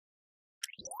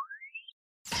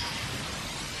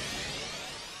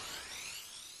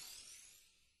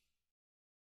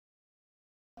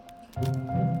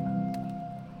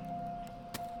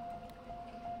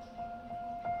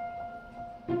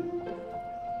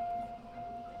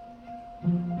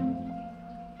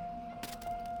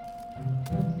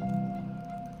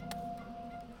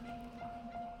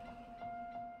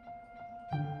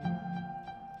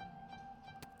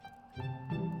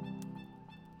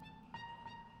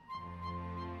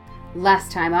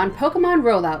Last time on Pokemon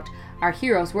Rollout, our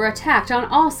heroes were attacked on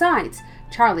all sides.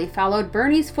 Charlie followed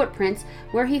Bernie's footprints,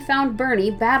 where he found Bernie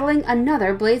battling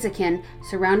another Blaziken,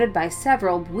 surrounded by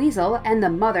several Weasel and the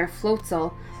mother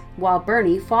Floatzel. While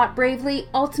Bernie fought bravely,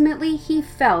 ultimately he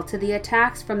fell to the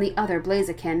attacks from the other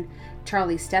Blaziken.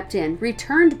 Charlie stepped in,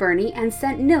 returned Bernie, and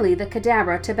sent Nilly the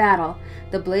Kadabra to battle.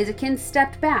 The Blaziken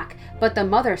stepped back, but the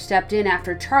mother stepped in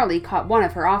after Charlie caught one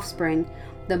of her offspring.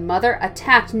 The mother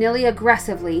attacked Nilly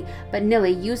aggressively, but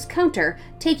Nilly used counter,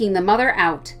 taking the mother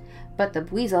out. But the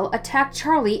Weasel attacked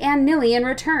Charlie and Nilly in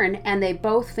return, and they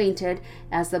both fainted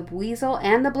as the Weasel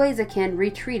and the Blaziken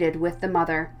retreated with the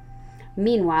mother.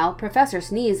 Meanwhile, Professor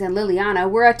Sneeze and Liliana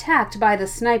were attacked by the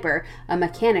Sniper, a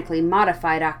mechanically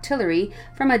modified octillery,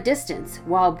 from a distance,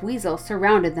 while Weasel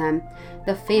surrounded them.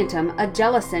 The Phantom, a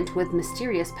Jellicent with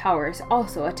mysterious powers,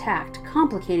 also attacked,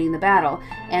 complicating the battle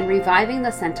and reviving the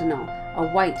Sentinel, a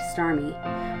white Starmie.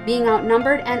 Being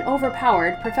outnumbered and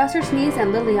overpowered, Professor Sneeze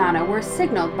and Liliana were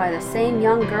signaled by the same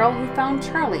young girl who found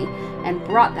Charlie and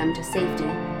brought them to safety.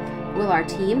 Will our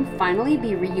team finally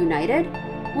be reunited?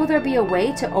 Will there be a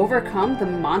way to overcome the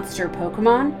monster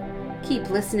Pokemon?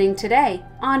 Keep listening today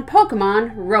on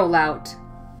Pokemon Rollout.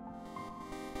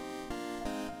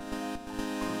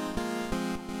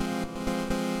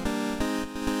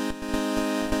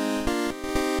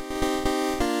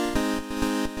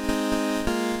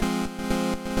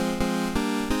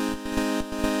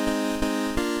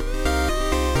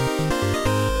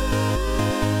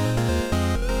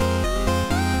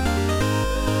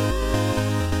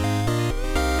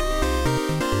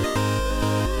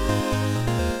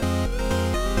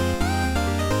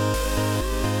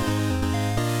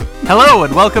 Hello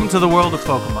and welcome to the world of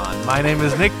Pokemon. My name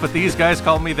is Nick, but these guys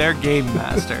call me their Game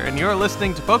Master, and you're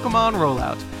listening to Pokemon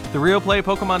Rollout, the Real Play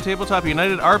Pokemon Tabletop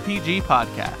United RPG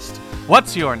podcast.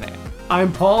 What's your name?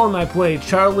 I'm Paul, and I play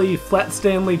Charlie Flat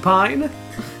Stanley Pine.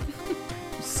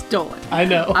 Stolen. I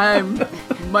know. I'm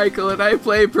Michael, and I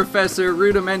play Professor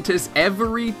Rudimentus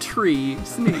Every Tree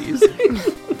Sneeze.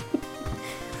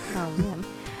 Oh man.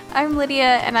 I'm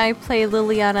Lydia, and I play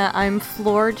Liliana. I'm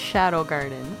Floored Shadow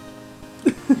Garden.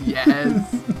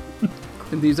 Yes.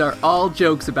 And these are all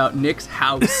jokes about Nick's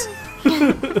house.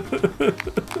 We're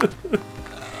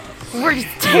just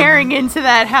tearing into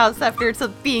that house after it's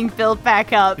being built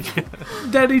back up.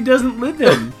 That he doesn't live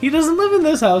in. He doesn't live in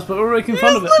this house, but we're making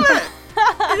fun of it. He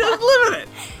doesn't live in it.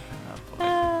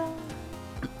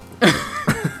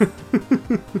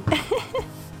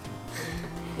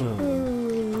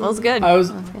 Well, it's good.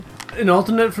 An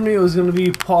alternate for me was going to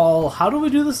be Paul. How do we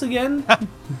do this again?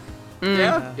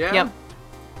 Yeah. Yep.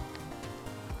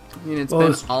 I mean, it's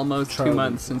been almost Charlie. 2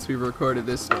 months since we recorded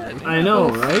this story. I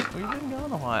know, right? We've been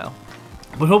gone a while.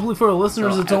 But hopefully for our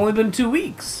listeners, it's only been 2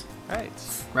 weeks.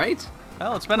 Right?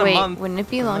 Well, it's been a month. Wouldn't it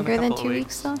be longer than 2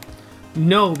 weeks, though?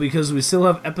 No, because we still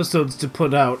have episodes to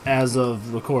put out as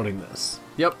of recording this.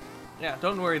 Yep. Yeah,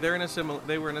 don't worry. They were in a similar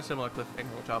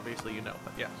cliffhanger, which obviously you know.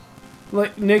 But yeah.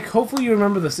 Like, Nick, hopefully you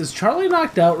remember this. Is Charlie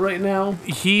knocked out right now?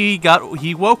 He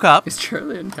woke up. Is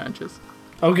Charlie unconscious?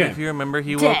 Okay. If you remember,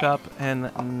 he woke up and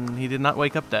he did not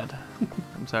wake up dead.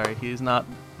 I'm sorry. He's not.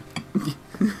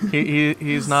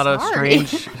 He's not a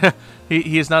strange.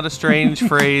 He is not a strange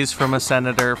phrase from a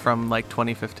senator from like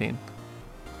 2015.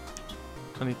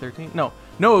 2013? No.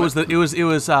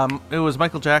 It was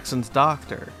Michael Jackson's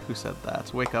doctor who said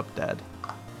that. Wake up dead.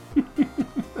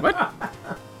 What?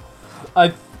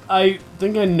 I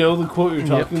think I know the quote you're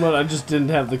talking about. I just didn't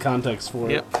have the context for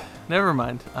it. Yep. Never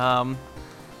mind. Well,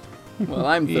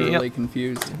 I'm thoroughly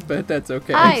confused, but that's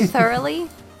okay. Hi, thoroughly.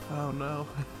 Oh no.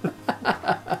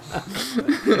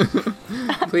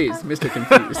 Please, Mr.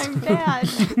 Confused. I'm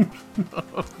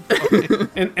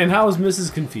bad. And how is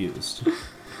Mrs. Confused?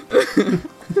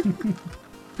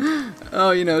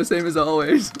 Oh, same as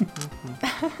always.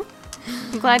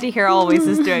 I'm glad to hear Always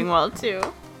is doing well, too.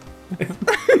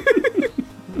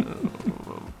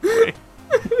 Boy.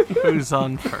 Who's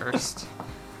on first?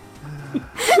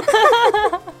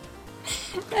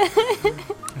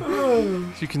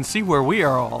 As you can see where we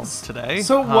are all today.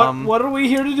 So what are we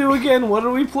here to do again? What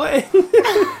are we playing?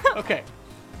 Okay.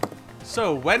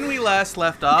 So when we last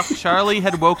left off, Charlie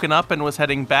had woken up and was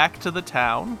heading back to the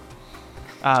town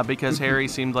because Harry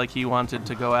seemed like he wanted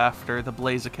to go after the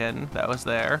Blaziken that was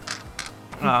there.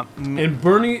 And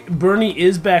Bernie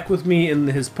is back with me in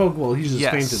his Pokeball. He's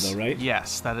just fainted, though, right?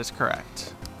 Yes, that is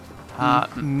correct.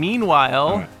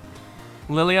 Meanwhile,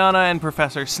 Liliana and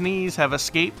Professor Sneeze have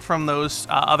escaped from those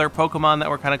other Pokemon that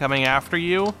were kind of coming after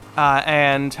you,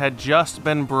 and had just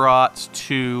been brought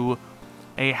to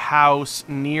a house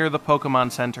near the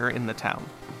Pokemon Center in the town.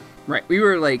 Right. We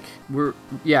were like in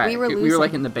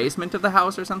the basement of the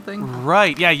house or something.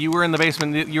 Right. Yeah, you were in the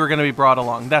basement. You were going to be brought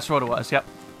along. That's what it was. Yep.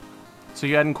 So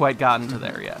you hadn't quite gotten to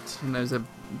there yet. And there's a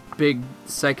big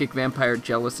psychic vampire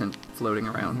Jellicent floating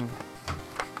around.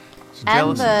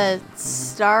 And the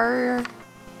star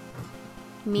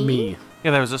me.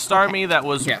 Yeah, there was a Starmie that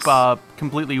was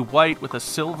completely white with a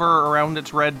silver around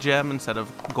its red gem instead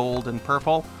of gold and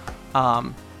purple.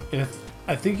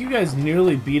 I think you guys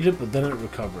nearly beat it, but then it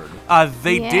recovered.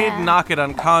 They did knock it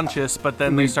unconscious, but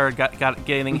then they started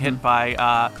getting hit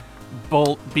by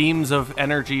bolt beams of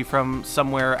energy from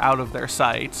somewhere out of their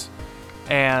sight,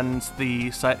 and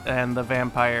the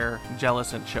vampire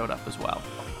Jellicent showed up as well.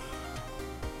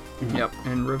 Yep,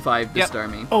 and revived the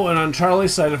Starmie. Oh, and on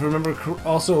Charlie's side, if I remember,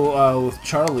 also with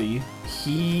Charlie,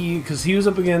 because he was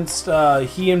up against,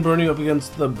 he and Bernie up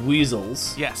against the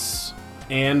Weasels. Yes.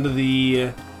 And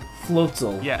the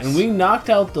Floatzel. Yes. And we knocked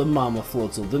out the Mama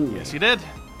Floatzel, didn't we? Yes, you did.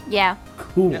 Yeah.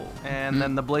 Cool. Yep. And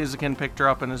then the Blaziken picked her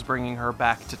up and is bringing her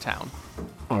back to town.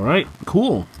 All right,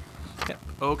 cool. Yep.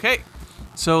 Okay.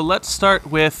 So let's start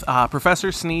with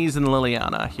Professor Sneeze and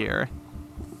Liliana here.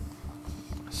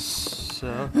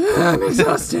 So, I'm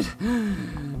exhausted.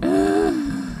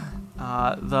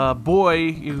 the boy,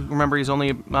 you remember he's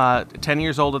only 10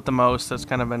 years old at the most. That's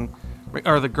kind of been...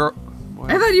 Or the girl...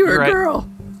 I thought you were a girl.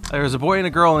 There's a boy and a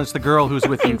girl, and it's the girl who's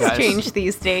with you guys. It's changed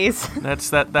these days.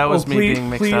 That was me being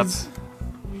mixed up.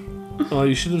 Oh,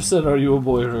 you should have said, are you a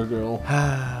boy or a girl?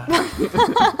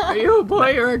 Are you a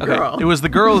boy or a girl? Okay. It was the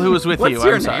girl who was with you. What's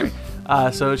your I'm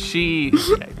sorry. So she...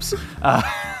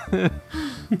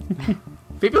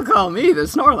 People call me the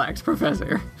Snorlax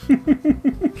Professor.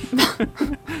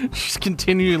 She's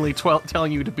continually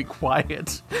telling you to be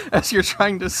quiet as you're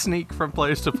trying to sneak from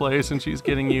place to place, and she's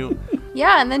getting you...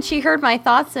 Yeah, and then she heard my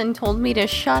thoughts and told me to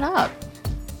shut up.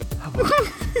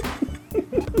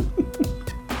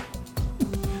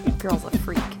 Girl's a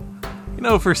freak. You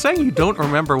know, for saying you don't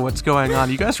remember what's going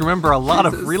on, you guys remember a lot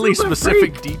of really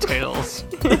specific details.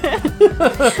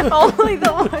 Only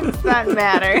the ones that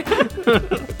matter.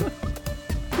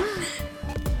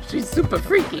 She's super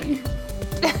freaky.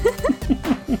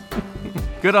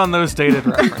 Good on those dated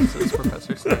references,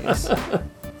 Professor Sneeze.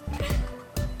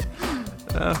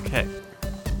 Okay.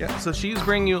 Yeah, so she's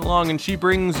bringing you along, and she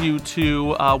brings you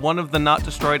to one of the not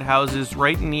destroyed houses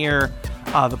right near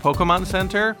the Pokemon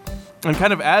Center. And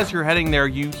kind of as you're heading there,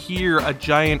 you hear a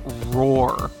giant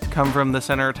roar come from the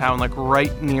center of town, like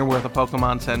right near where the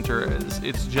Pokemon Center is.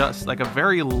 It's just like a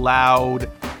very loud,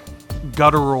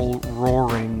 guttural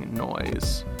roaring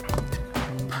noise.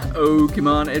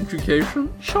 Pokemon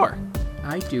education? Sure.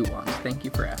 I do want. Thank you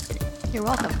for asking. You're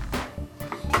welcome.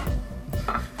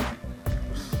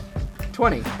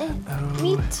 20.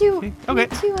 Me too. Okay. Me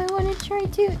too. I want to try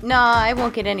too. No, I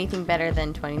won't get anything better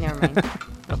than 20. Never mind.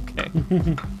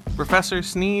 Okay. Professor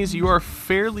Sneeze, you are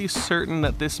fairly certain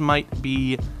that this might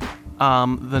be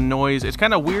the noise. It's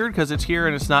kind of weird because it's here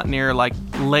and it's not near like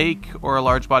lake or a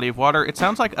large body of water. It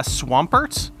sounds like a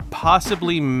Swampert,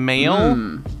 possibly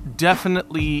male,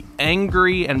 definitely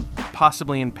angry and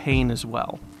possibly in pain as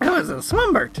well. It was a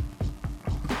Swampert.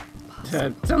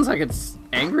 Sounds like it's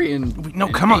angry and no,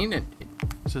 and come pain on.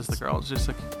 Says the girl. It's just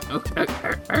like... Okay.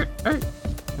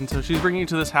 And so she's bringing you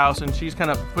to this house, and she's kind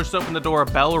of pushed open the door. A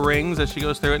bell rings as she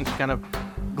goes through it, and she kind of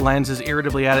glances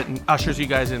irritably at it and ushers you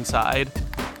guys inside.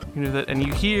 You know that, and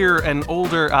you hear an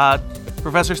older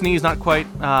Professor Sneeze, not quite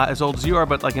as old as you are,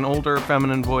 but like an older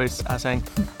feminine voice saying,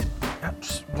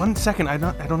 "Just 1 second, I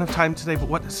don't have time today, but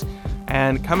what is?"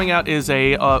 And coming out is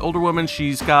a older woman.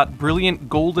 She's got brilliant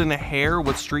golden hair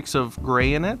with streaks of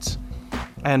gray in it,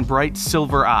 and bright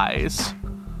silver eyes.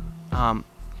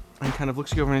 And kind of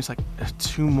looks you over and he's like,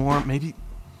 2 more, maybe.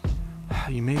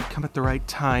 You may have come at the right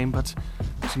time, but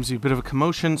there seems to be a bit of a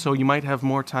commotion, so you might have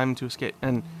more time to escape.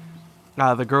 And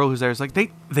the girl who's there is like,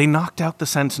 they knocked out the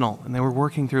Sentinel, and they were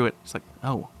working through it. It's like,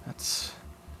 oh,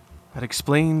 that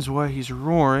explains why he's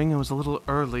roaring. It was a little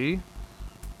early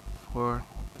for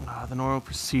the normal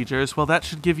procedures. Well, that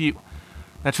should give you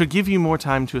more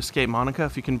time to escape, Monica,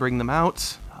 if you can bring them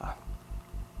out.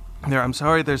 I'm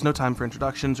sorry, there's no time for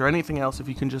introductions or anything else. If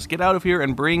you can just get out of here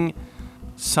and bring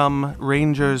some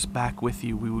rangers back with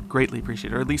you, we would greatly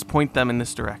appreciate it, or at least point them in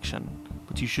this direction.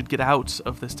 But you should get out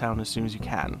of this town as soon as you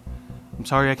can. I'm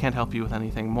sorry I can't help you with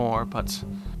anything more, but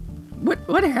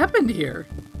What happened here?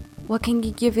 What can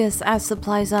you give us as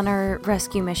supplies on our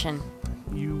rescue mission?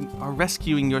 You are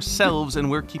rescuing yourselves, and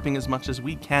we're keeping as much as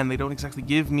we can. They don't exactly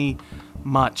give me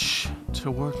much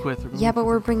to work with. Yeah, but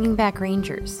we're bringing back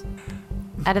rangers.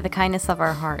 Out of the kindness of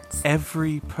our hearts.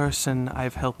 Every person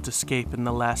I've helped escape in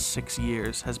the last 6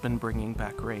 years has been bringing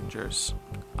back rangers.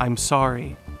 I'm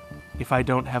sorry if I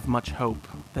don't have much hope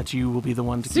that you will be the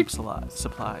one to keep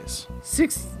supplies.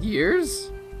 6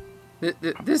 years?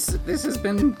 This has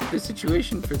been the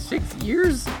situation for 6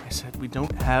 years? I said we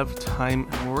don't have time.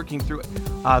 We're working through it.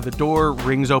 The door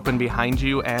rings open behind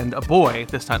you, and a boy,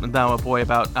 this time now a boy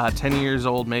about 10 years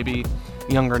old, maybe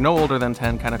younger, no older than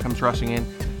 10, kind of comes rushing in.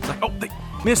 It's like, oh,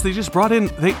 miss, they just brought in,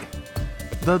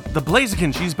 the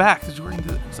Blaziken, she's back. It's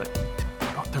like,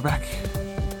 oh, they're back.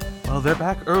 Well, they're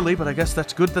back early, but I guess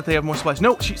that's good that they have more supplies.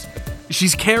 No,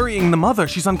 she's carrying the mother.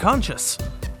 She's unconscious.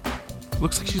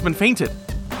 Looks like she's been fainted.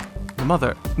 The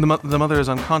mother is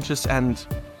unconscious, and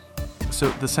so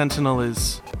the sentinel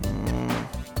is,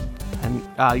 and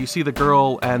you see the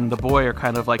girl and the boy are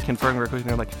kind of like conferring real quick, and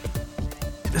they're like,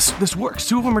 this works.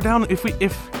 2 of them are down.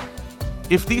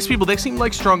 If these people, they seem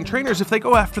like strong trainers. If they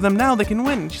go after them now, they can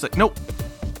win. She's like, nope,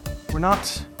 we're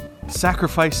not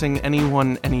sacrificing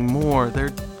anyone anymore.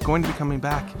 They're going to be coming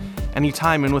back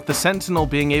anytime. And with the sentinel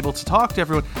being able to talk to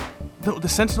everyone, the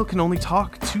sentinel can only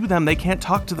talk to them. They can't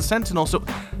talk to the sentinel. So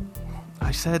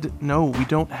I said, no, we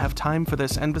don't have time for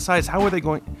this. And besides, how are they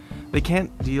going? They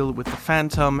can't deal with the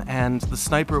phantom, and the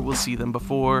sniper will see them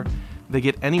before they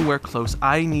get anywhere close.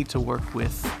 I need to work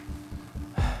with...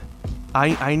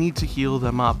 I need to heal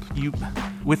them up.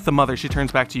 With the mother, she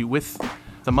turns back to you. With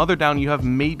the mother down, you have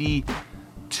maybe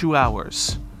 2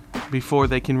 hours before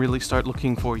they can really start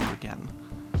looking for you again.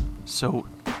 So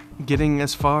getting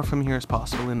as far from here as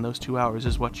possible in those 2 hours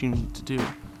is what you need to do.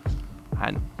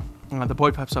 And the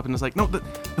boy pops up and is like, no, the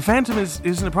phantom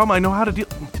isn't a problem. I know how to deal.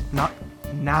 Not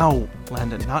now,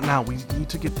 Landon. Not now. We need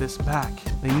to get this back.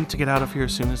 They need to get out of here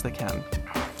as soon as they can.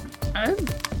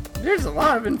 There's a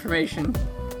lot of information.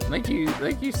 Like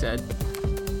you said,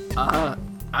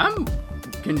 I'm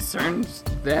concerned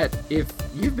that if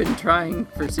you've been trying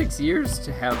for 6 years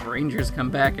to have rangers come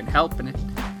back and help and it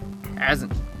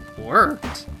hasn't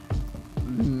worked,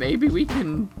 maybe we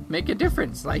can make a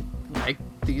difference. Like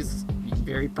these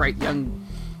very bright young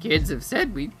kids have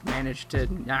said, we managed to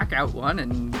knock out one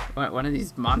of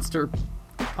these monster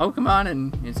Pokemon,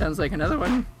 and it sounds like another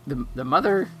one, the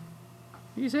mother...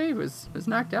 You say was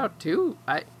knocked out too?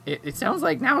 It sounds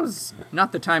like now's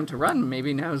not the time to run.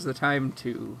 Maybe now's the time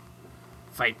to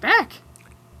fight back.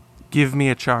 Give me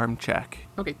a charm check.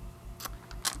 Okay.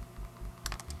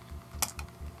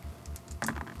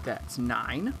 That's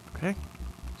 9. Okay.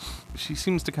 She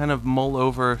seems to kind of mull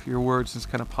over your words, is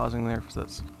kind of pausing there.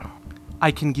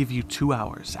 I can give you 2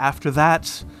 hours. After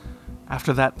that,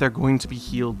 they're going to be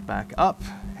healed back up,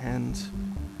 and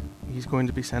he's going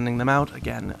to be sending them out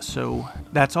again. So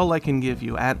that's all I can give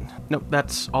you.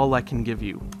 That's all I can give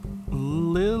you.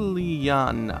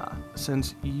 Liliana,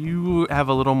 since you have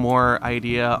a little more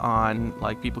idea on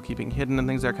like people keeping hidden and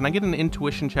things there, can I get an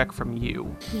intuition check from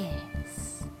you?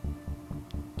 Yes.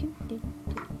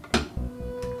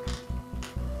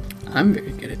 I'm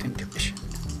very good at intuition.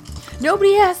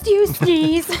 Nobody asked you,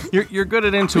 Sneeze. You're good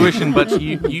at intuition, but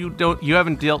you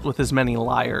haven't dealt with as many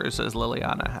liars as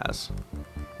Liliana has.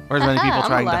 Or as many people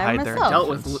trying to hide their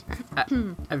intelligence.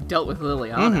 I've dealt with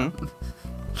Liliana.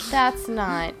 Mm-hmm. That's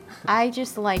not... I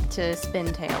just like to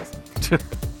spin tails.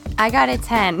 I got a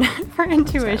 10 for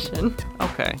intuition.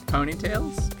 Okay.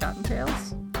 Ponytails?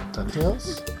 Cottontails?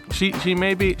 DuckTales? She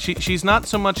may be... She's not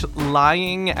so much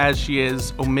lying as she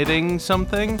is omitting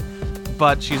something,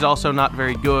 but she's also not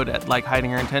very good at like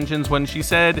hiding her intentions. When she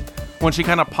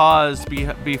kind of paused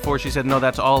before she said, no,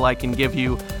 that's all I can give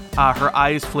you, her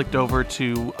eyes flicked over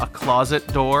to a closet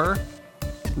door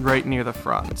right near the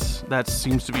front that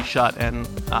seems to be shut and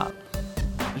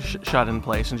shut in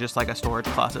place, and just like a storage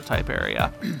closet type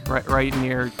area right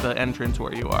near the entrance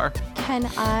where you are. Can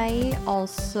I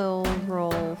also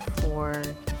roll for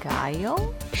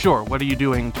Guile? Sure. What are you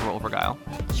doing to roll for Guile?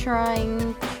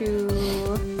 Trying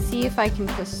to see if I can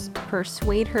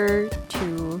persuade her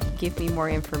to give me more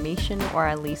information, or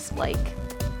at least like...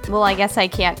 Well, I guess I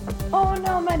can't... Oh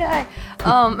no, my die!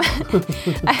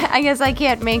 I guess I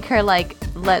can't make her like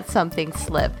let something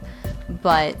slip,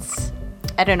 but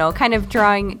I don't know, kind of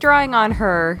drawing on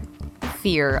her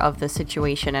fear of the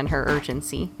situation and her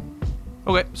urgency.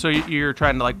 Okay, so you're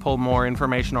trying to like pull more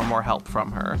information or more help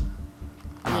from her.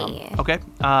 Yeah. Okay.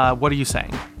 What are you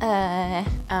saying?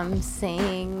 I'm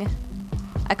saying...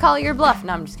 I call your bluff.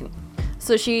 No, I'm just kidding.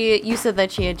 So you said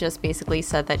that she had just basically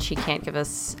said that she can't give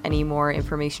us any more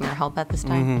information or help at this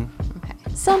time? Okay.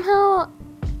 Somehow,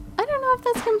 I don't know if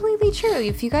that's completely true.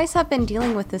 If you guys have been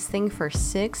dealing with this thing for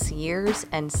 6 years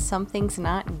and something's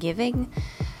not giving,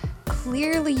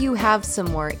 clearly you have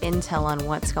some more intel on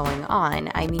what's going on.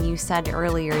 I mean, you said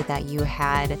earlier that you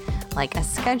had like a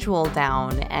schedule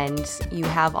down and you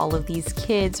have all of these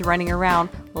kids running around.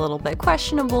 A little bit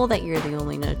questionable that you're the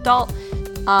only adult,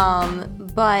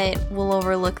 but we'll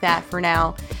overlook that for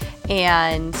now.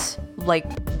 And like,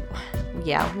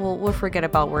 yeah, we'll forget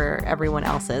about where everyone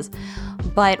else is.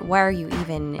 But why are you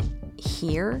even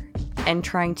here and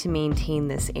trying to maintain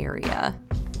this area?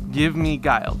 Give me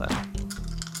guile then.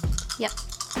 Yep.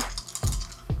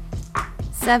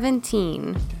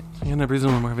 17. And everybody's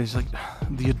more like,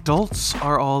 the adults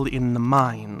are all in the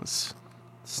mines.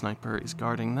 The sniper is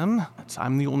guarding them.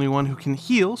 I'm the only one who can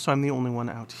heal, so I'm the only one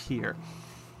out here.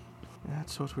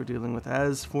 That's what we're dealing with.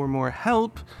 As for more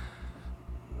help,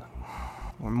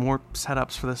 or more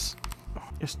setups for this,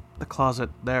 just the closet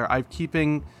there. I've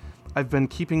been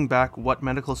keeping back what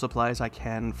medical supplies I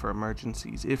can for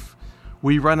emergencies. If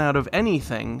we run out of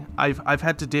anything, I've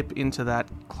had to dip into that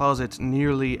closet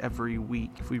nearly every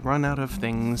week. If we run out of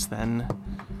things, then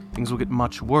things will get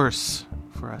much worse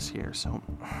for us here. So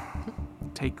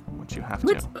take what you have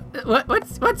to.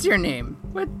 What's your name?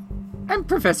 I'm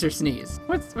Professor Sneeze.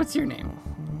 What's your name?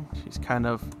 She's kind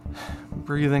of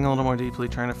breathing a little more deeply,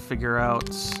 trying to figure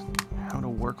out how to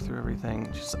work through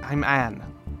everything. I'm Anne.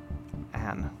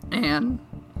 Anne,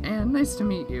 nice to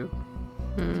meet you.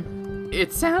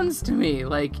 It sounds to me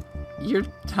like your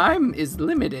time is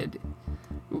limited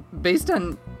based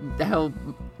on how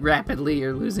rapidly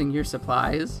you're losing your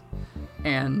supplies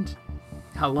and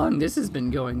how long this has been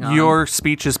going on. Your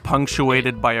speech is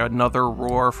punctuated by another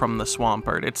roar from the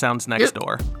Swampert. It sounds next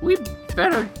door. We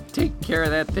better take care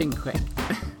of that thing quick.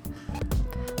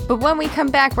 But when we come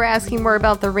back, we're asking more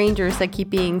about the rangers that keep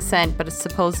being sent, but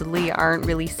supposedly aren't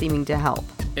really seeming to help.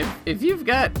 If you've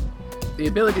got the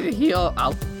ability to heal,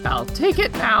 I'll take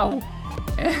it now,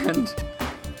 and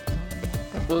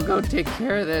we'll go take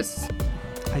care of this.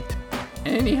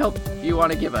 Any help you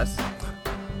want to give us?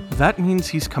 That means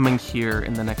he's coming here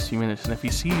in the next few minutes, and if he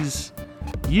sees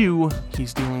you,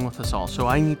 he's dealing with us all. So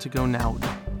I need to go now.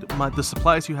 The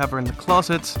supplies you have are in the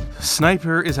closet. The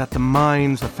sniper is at the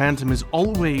mines. The Phantom is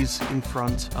always in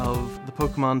front of the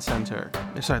Pokemon Center.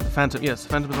 Sorry, the Phantom. Yes, the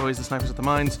Phantom is always the sniper's at the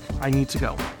mines. I need to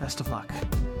go. Best of luck.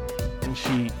 And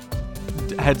she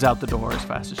heads out the door as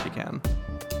fast as she can.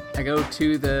 I go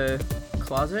to the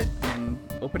closet and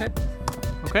open it.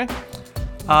 Okay.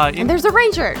 And there's a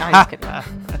ranger! No, I'm just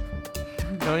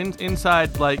kidding. Go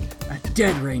inside, like... A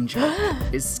dead ranger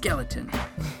is skeleton.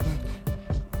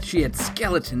 She had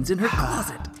skeletons in her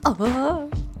closet. Oh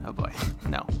boy.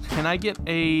 No. Can I get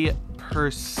a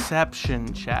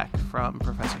perception check from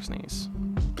Professor Sneeze?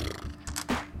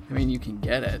 I mean, you can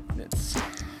get it. It's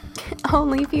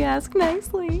Only if you ask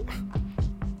nicely.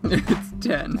 it's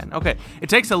 10. Okay. It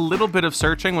takes a little bit of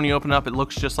searching. When you open it up, it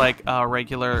looks just like a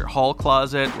regular hall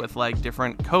closet with like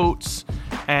different coats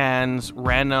and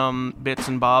random bits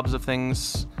and bobs of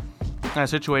things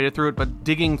situated through it. But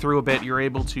digging through a bit, you're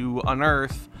able to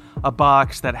unearth a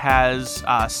box that has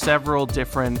several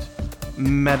different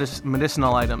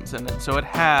medicinal items in it. So it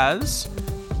has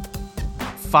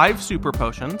 5 super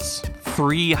potions,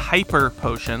 3 hyper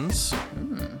potions,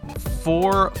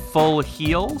 4 full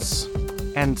heals,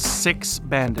 and 6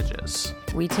 bandages.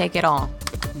 We take it all.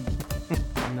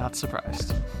 I'm not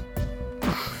surprised.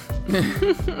 We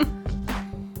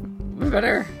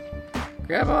better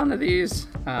grab onto these.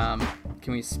 Can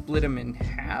we split them in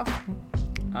half?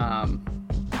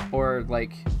 Or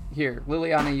like, here,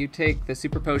 Liliana, you take the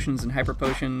super potions and hyper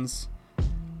potions.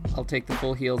 I'll take the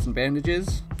full heals and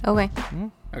bandages. Okay.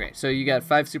 Okay, so you got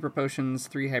 5 super potions,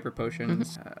 3 hyper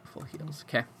potions, full heals.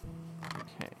 Okay.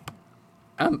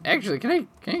 Actually, can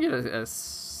I get a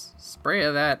spray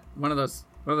of that? One of those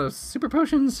super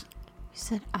potions? You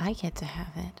said I get to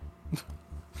have it.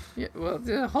 Yeah, well,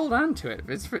 hold on to it.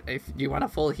 If you want a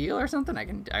full heal or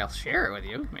something, I'll share it with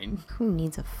you. I mean, who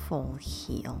needs a full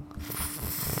heal?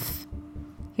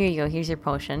 Here you go. Here's your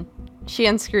potion. She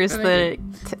unscrews the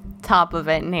top of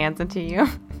it and hands it to you.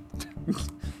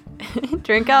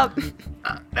 Drink up.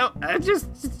 No,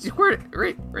 just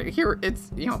right here.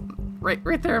 It's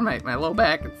right there in my low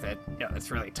back. It's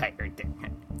really tight right there.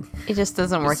 It just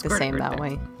doesn't work the squirt it same right that there.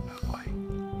 way.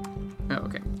 Oh,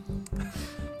 okay.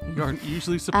 You aren't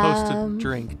usually supposed to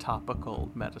drink topical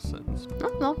medicines.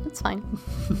 Oh, no, it's fine.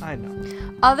 I know.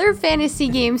 Other fantasy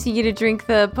games, you get to drink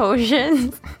the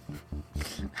potions.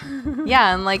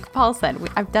 Yeah, and like Paul said,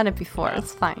 I've done it before.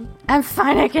 It's fine. I'm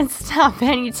fine. I can stop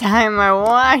anytime I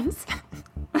want.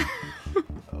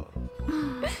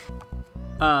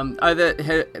 Are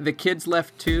the kids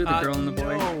left too? The girl and the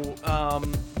boy? No,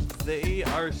 they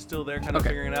are still there kind of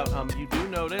figuring it out. You do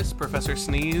notice Professor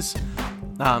Sneeze,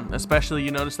 especially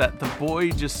you notice that the boy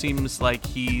just seems like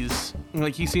he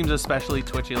seems especially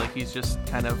twitchy, like he's just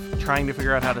kind of trying to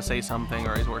figure out how to say something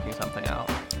or he's working something out.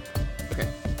 Okay.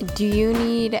 Do you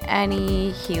need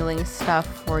any healing stuff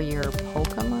for your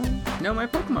Pokemon? No, my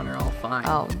Pokemon are all fine.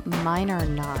 Oh, mine are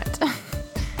not.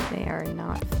 They are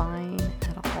not fine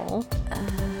at all.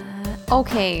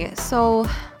 Okay, so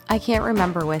I can't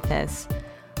remember with this.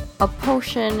 A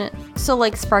potion, so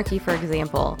like Sparky, for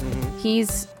example,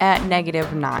 he's at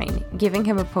 -9. Giving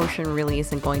him a potion really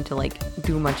isn't going to like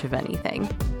do much of anything.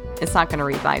 It's not going to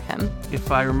revive him.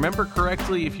 If I remember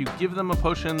correctly, if you give them a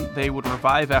potion, they would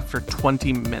revive after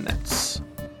 20 minutes.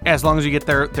 As long as you get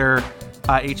their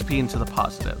HP into the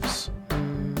positives.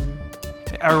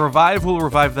 A revive will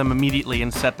revive them immediately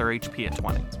and set their HP at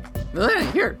 20.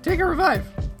 Lillian, here, take a revive.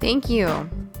 Thank you.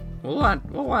 We'll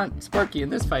want Sparky in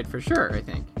this fight for sure, I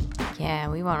think. Yeah,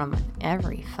 we want him in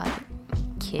every fight.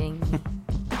 Kidding me?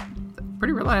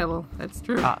 Pretty reliable, that's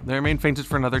true. They remain fainted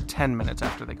for another 10 minutes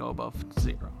after they go above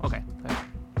 0. Okay.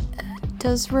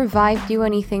 Does revive do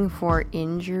anything for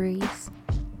injuries?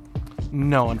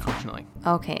 No, unfortunately.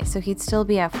 Okay, so he'd still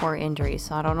be at 4 injuries,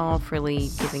 so I don't know if really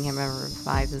giving him a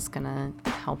revive is gonna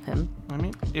help him. I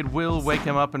mean, it will wake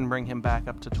him up and bring him back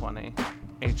up to 20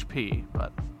 HP,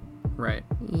 but... Right.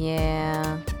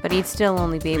 Yeah, but he'd still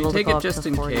only be able to take go it up just to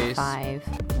in 45.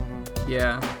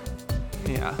 Yeah.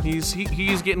 Yeah,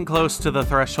 he's getting close to the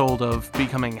threshold of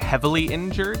becoming heavily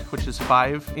injured, which is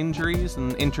 5 injuries,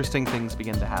 and interesting things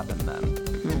begin to happen then.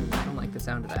 I don't like the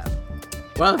sound of that.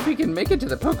 Well, if we can make it to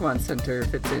the Pokemon Center,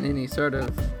 if it's in any sort of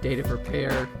state of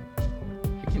repair,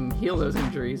 we can heal those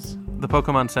injuries. The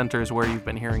Pokemon Center is where you've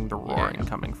been hearing the roaring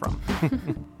coming from.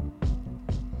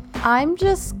 I'm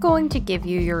just going to give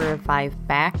you your revive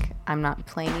back. I'm not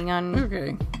planning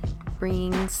on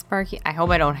bringing Sparky. I hope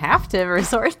I don't have to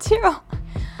resort to. All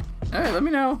right, let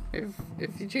me know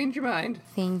if you change your mind.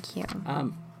 Thank you.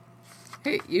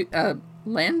 Hey, you,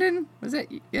 Landon, was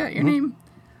that your name?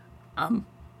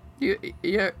 You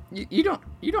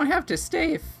don't have to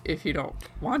stay if you don't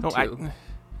want to.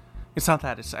 It's not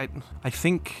that. It's I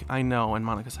think I know. And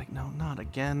Monica's like, no, not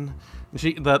again.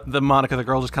 And the Monica, the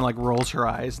girl, just kind of like rolls her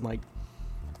eyes and like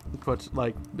puts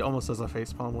like almost as a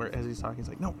facepalm where as he's talking, he's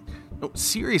like, no,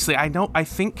 seriously, I know. I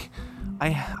think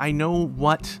I know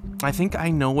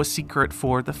a secret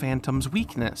for the Phantom's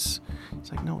weakness.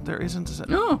 It's like, no, there isn't.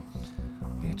 No.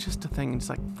 It's just a thing. It's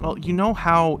like, well, you know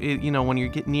how it, when you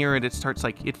get near it, it starts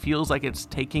like, it feels like it's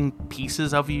taking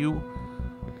pieces of you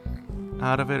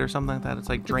out of it or something like that. It's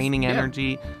like draining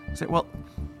energy. It's like, well,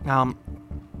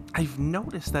 I've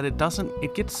noticed that it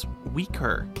gets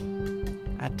weaker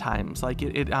at times. Like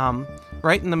it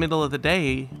right in the middle of the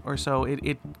day or so,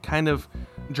 it kind of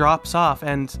drops off.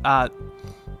 And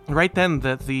right then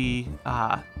the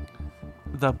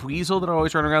Weasel that are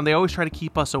always running around, they always try to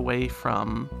keep us away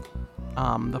from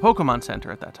the Pokemon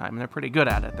Center at that time, and they're pretty good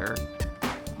at it. They're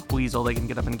Weasel, they can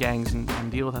get up in gangs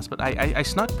and deal with us. But I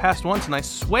snuck past once, and I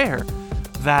swear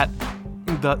that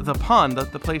the pond,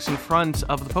 the place in front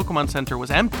of the Pokemon Center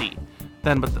was empty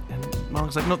then. And Mom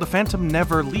was like, no, the Phantom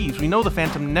never leaves. We know the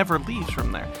Phantom never leaves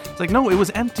from there. It's like, no, it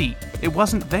was empty. It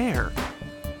wasn't there.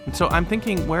 And so I'm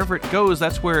thinking wherever it goes,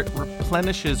 that's where it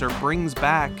replenishes or brings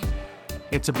back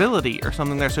its ability or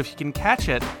something there. So if you can catch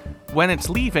it when it's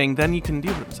leaving, then you can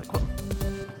deal with it. It's like, well,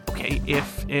 okay,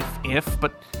 if,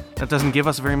 but that doesn't give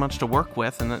us very much to work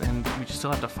with, and we just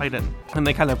still have to fight it. And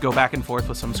they kind of go back and forth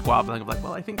with some squabbling of like,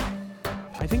 well, I think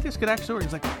this could actually work.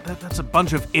 It's like, that's a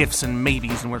bunch of ifs and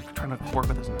maybes, and we're trying to work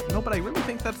with this. And no, but I really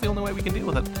think that's the only way we can deal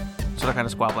with it. So they're kind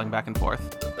of squabbling back and forth.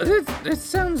 It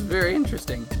sounds very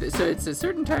interesting. So it's a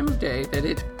certain time of day that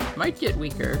it might get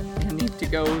weaker and need to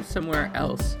go somewhere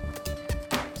else.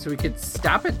 So we could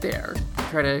stop it there,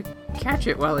 try to catch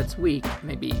it while it's weak,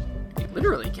 maybe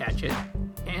literally catch it,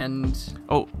 and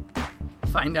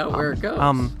find out where it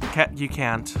goes. You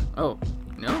can't. Oh,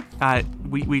 no?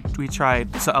 We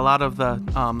tried. So a lot of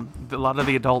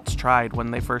the adults tried when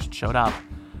they first showed up.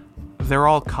 They're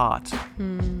all caught.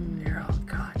 They're all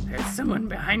caught. There's someone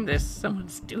behind this.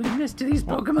 Someone's doing this to these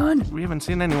Pokemon. We haven't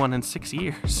seen anyone in 6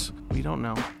 years. We don't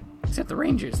know. Except the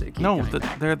Rangers that keep coming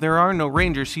back. There are no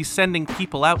Rangers. She's sending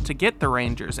people out to get the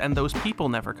Rangers, and those people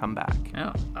never come back.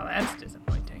 Oh, well, that's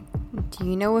disappointing. Do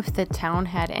you know if the town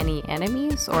had any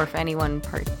enemies, or if anyone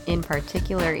in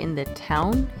particular in the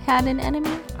town had an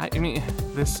enemy? I mean,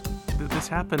 this this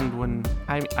happened when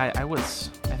I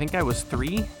think I was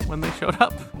 3 when they showed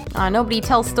up. Nobody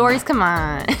tells stories. Come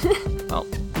on. Well,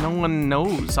 no one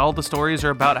knows. All the stories are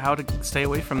about how to stay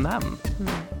away from them.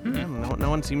 Yeah, no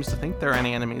one seems to think there are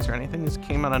any enemies or anything. This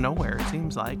came out of nowhere, it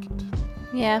seems like.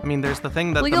 Yeah. I mean, there's the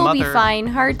thing that Well, the you'll mother... be fine.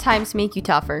 Hard times make you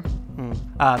tougher.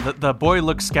 The boy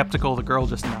looks skeptical, the girl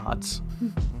just nods.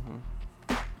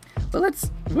 Well,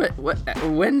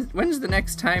 when's the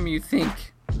next time you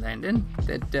think, Landon,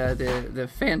 that the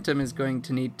Phantom is going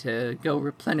to need to go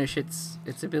replenish its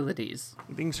abilities?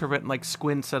 Things are written like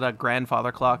squints at a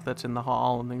grandfather clock that's in the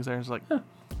hall and things there's like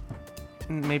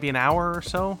maybe an hour or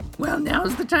so. Well,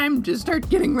 now's the time to start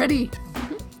getting ready.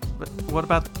 But what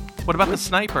about the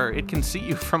sniper? It can see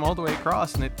you from all the way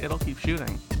across and it'll keep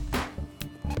shooting.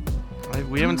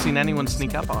 We haven't seen anyone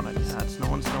sneak up on it. No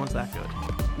one's that good.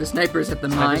 The sniper's at the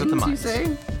mines, you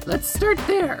say? Let's start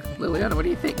there. Liliana, what do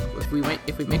you think? If we make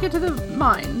it to the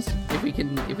mines, if we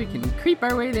can creep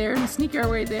our way there and sneak our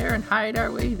way there and hide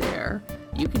our way there,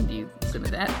 you can do some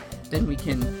of that. Then we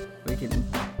can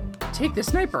take the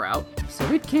sniper out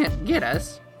so it can't get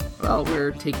us while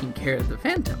we're taking care of the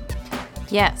Phantom.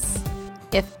 Yes.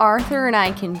 If Arthur and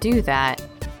I can do that,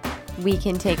 we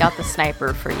can take out the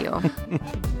sniper for you.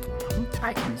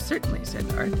 I can certainly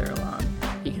send Arthur along.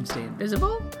 He can stay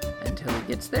invisible until he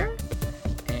gets there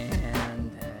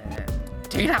and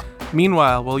take it out.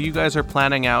 Meanwhile, while you guys are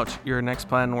planning out your next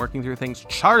plan and working through things,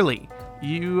 Charlie,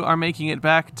 you are making it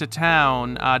back to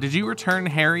town. Did you return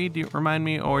Harry, do you remind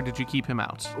me, or did you keep him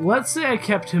out? Let's say I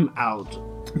kept him out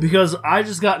because I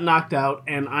just got knocked out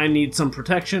and I need some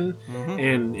protection,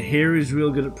 and Harry's real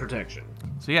good at protection.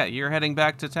 So yeah, you're heading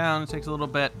back to town. It takes a little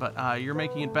bit, but you're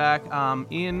making it back.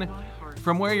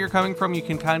 From where you're coming from, you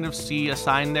can kind of see a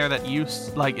sign there that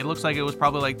it looks like it was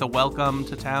probably like the welcome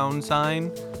to town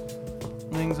sign.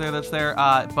 Things there that's there,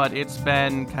 but it's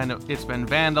been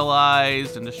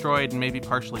vandalized and destroyed and maybe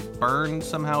partially burned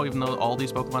somehow, even though all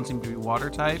these Pokemon seem to be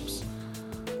water types.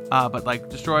 But like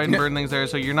destroyed and burned things there,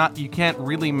 so you can't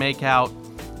really make out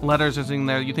letters or anything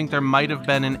there. You think there might have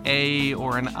been an A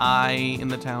or an I in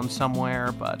the town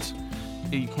somewhere, but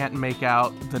you can't make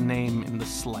out the name in the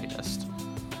slightest.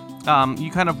 You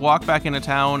kind of walk back into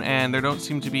town, and there don't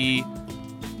seem to be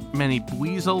many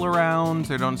Buizel around.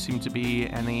 There don't seem to be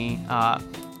any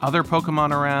other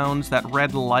Pokemon around. That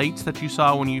red light that you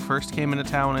saw when you first came into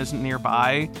town isn't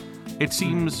nearby. It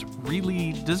seems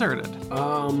really deserted.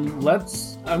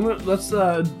 Let's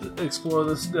explore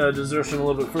this desertion a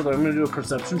little bit further. I'm gonna do a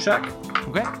perception check.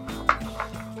 Okay.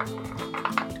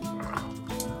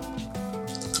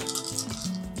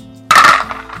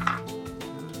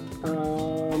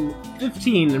 Um,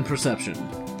 15 in perception.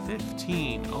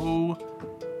 15.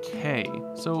 Okay.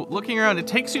 So looking around, it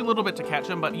takes you a little bit to catch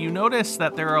them, but you notice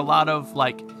that there are a lot of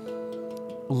like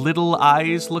little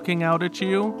eyes looking out at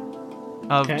you.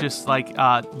 Of just like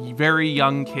very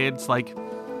young kids, like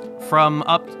from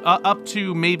up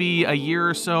to maybe a year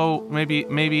or so,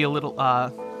 maybe a little.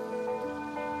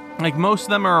 Like most of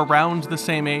them are around the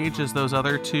same age as those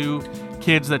other 2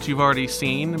 kids that you've already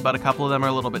seen, but a couple of them are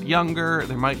a little bit younger.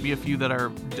 There might be a few that are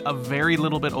a very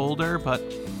little bit older, but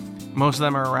most of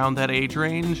them are around that age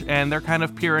range, and they're kind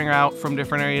of peering out from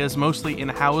different areas, mostly in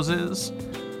houses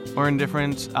or in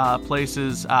different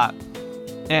places,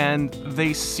 and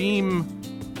they seem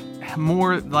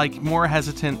more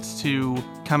hesitant to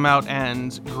come out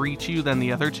and greet you than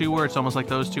the other 2 were. It's almost like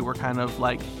those 2 were kind of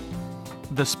like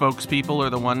the spokespeople or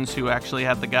the ones who actually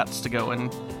had the guts to go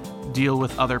and deal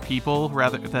with other people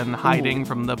rather than hiding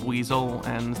from the Buizel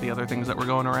and the other things that were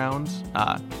going around.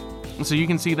 So you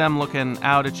can see them looking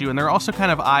out at you, and they're also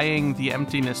kind of eyeing the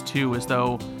emptiness too, as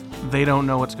though they don't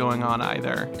know what's going on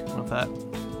either with that.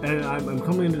 And I'm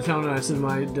coming into town, and I said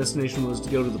my destination was to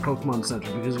go to the Pokemon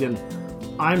Center because again,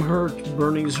 I'm hurt,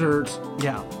 Bernie's hurt.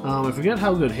 Yeah. I forget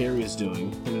how good Harry's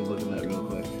doing. Let me look at that real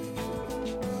quick.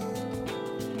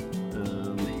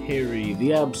 Harry,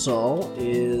 the Absol,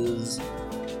 is...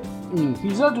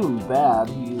 he's not doing bad.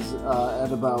 He's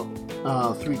at about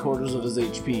 3/4 of his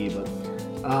HP, but...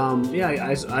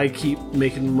 I keep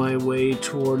making my way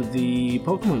toward the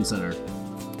Pokemon Center.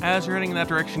 As you're heading in that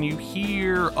direction, you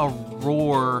hear a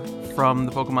roar from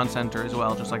the Pokemon Center as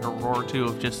well, just like a roar too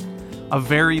of just a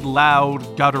very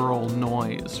loud guttural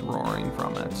noise roaring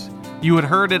from it. You had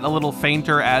heard it a little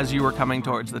fainter as you were coming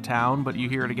towards the town, but you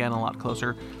hear it again a lot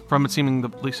closer from it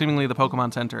seemingly the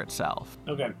Pokemon Center itself.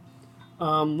 Okay.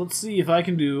 Let's see if I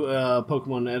can do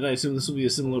Pokemon Ed. I assume this will be a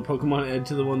similar Pokemon Ed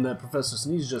to the one that Professor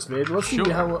Sneeze just made. Let's see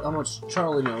how much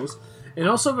Charlie knows. And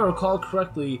also, if I recall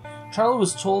correctly, Charlie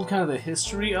was told kind of the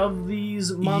history of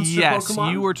these monster Pokemon.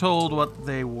 Yes, you were told what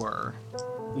they were.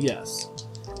 Yes.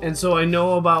 And so I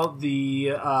know about the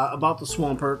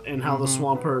Swampert and how the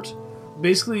Swampert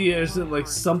basically is it like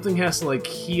something has to like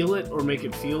heal it or make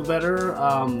it feel better.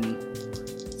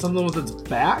 Something with its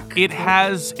back. It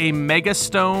has a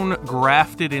megastone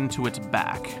grafted into its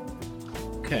back,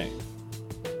 Okay,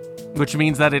 which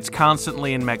means that it's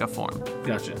constantly in mega form.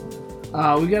 gotcha.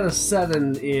 We got a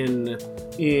 7 in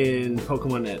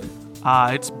Pokemon Ed.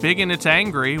 It's big and it's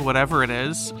angry, whatever it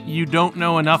is. You don't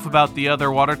know enough about the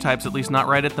other water types, at least not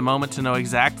right at the moment, to know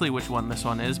exactly which one this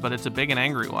one is, but it's a big and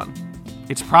angry one.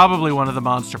 It's probably one of the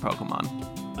monster Pokemon.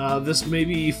 This may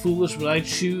be foolish, but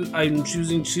I'm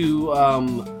choosing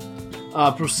to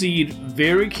proceed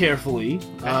very carefully.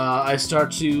 I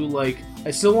start to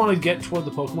I still want to get toward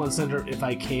the Pokemon Center if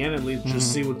I can, at least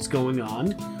just see what's going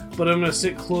on. But I'm gonna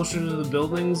sit closer to the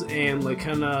buildings and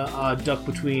kind of duck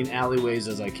between alleyways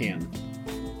as I can.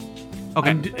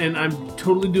 Okay. I'm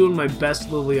totally doing my best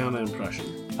Liliana impression.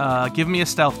 Give me a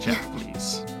stealth check,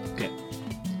 please. Okay.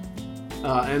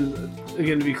 And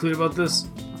again, to be clear about this,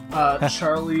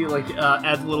 Charlie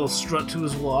adds a little strut to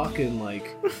his walk and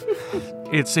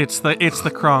It's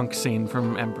the Kronk scene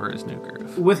from Emperor's New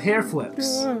Groove. with hair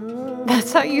flips.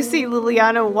 That's how you see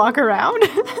Liliana walk around?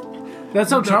 That's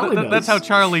how Charlie does. That's how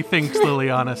Charlie thinks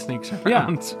Liliana sneaks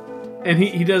around. And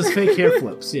he does fake hair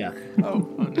flips. Yeah. Oh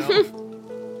no.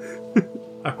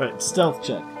 All right, stealth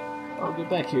check. I'll get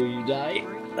back here. You die.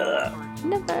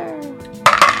 Never.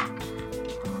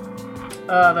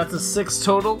 That's a 6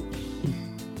 total.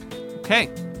 Okay.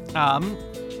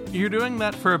 You're doing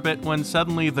that for a bit when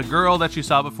suddenly the girl that you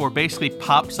saw before basically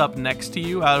pops up next to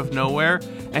you out of nowhere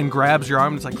and grabs your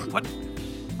arm and is like, "What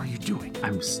are you doing?"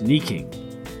 I'm sneaking.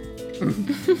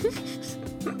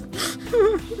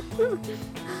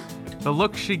 The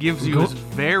look she gives you is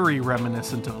very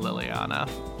reminiscent of Liliana.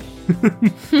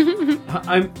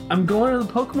 I'm going to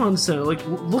the Pokemon Center.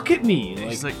 Look at me.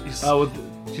 She's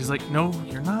like, "No,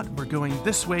 you're not. We're going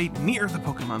this way near the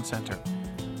Pokemon Center.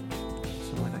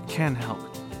 Someone that can help.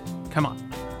 Come on."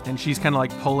 And she's kind of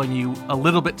like pulling you a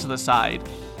little bit to the side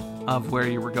of where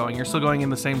you were going. You're still going in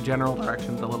the same general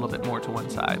direction, but a little bit more to one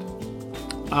side.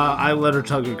 I let her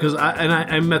tug her because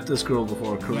I met this girl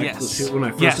before, correct? Yes. When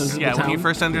I first entered the town. When you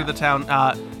first entered the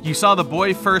town, you saw the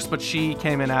boy first, but she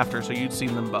came in after, so you'd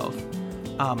seen them both.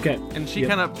 Okay. And she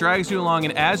kind of drags you along,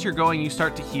 and as you're going, you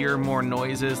start to hear more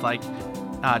noises like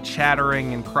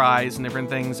chattering and cries and different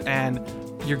things, and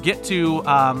you get to,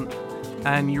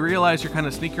 and you realize you're kind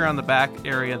of sneaking around the back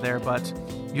area there, but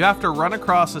you have to run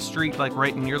across a street like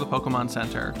right near the Pokemon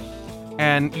Center.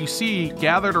 And you see,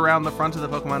 gathered around the front of the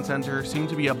Pokemon Center, seem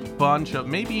to be a bunch of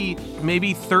maybe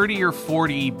 30 or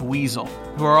 40 Buizel,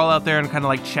 who are all out there and kind of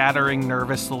like chattering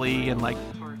nervously and like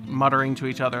muttering to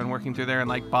each other and working through there and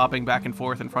like bobbing back and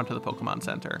forth in front of the Pokemon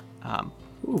Center.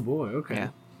 Oh boy, okay. Yeah.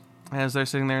 As they're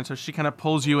sitting there, and so she kind of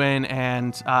pulls you in,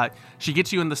 and she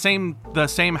gets you in the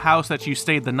same house that you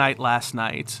stayed the night last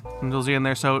night, and pulls you in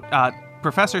there. So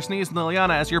Professor Sneeze and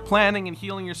Liliana, as you're planning and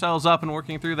healing yourselves up and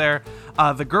working through there,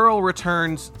 the girl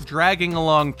returns dragging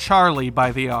along Charlie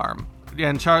by the arm.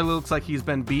 And Charlie looks like he's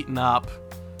been beaten up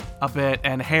a bit,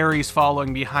 and Harry's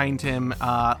following behind him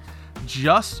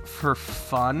just for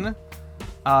fun.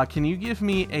 Can you give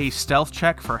me a stealth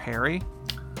check for Harry?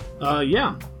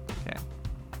 Yeah.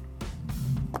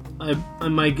 Okay.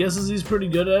 My guess is he's pretty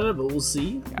good at it, but we'll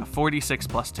see. Yeah, 46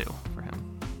 plus 2 for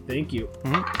him. Thank you.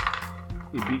 Mhm.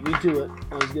 You beat me to it.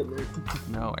 I was getting there.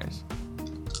 No worries.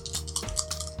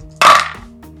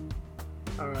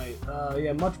 Alright,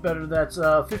 yeah, much better. That's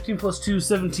 15 plus 2,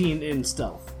 17 in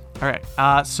stealth. All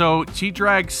right, so she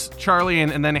drags Charlie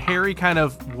in, and then Harry kind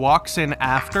of walks in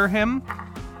after him,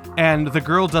 and the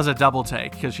girl does a double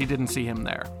take because she didn't see him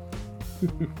there.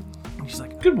 She's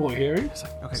like, Good boy, Harry.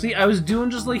 okay. See, I was doing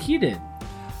just like he did.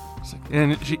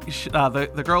 And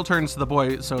the girl turns to the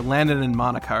boy, so Landon and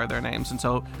Monica are their names, and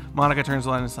so Monica turns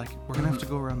to Landon and is like, "We're going to have to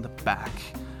go around the back.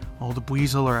 All the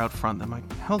Buizel are out front. That might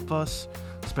help us,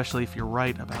 especially if you're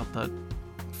right about the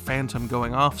phantom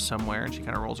going off somewhere." And she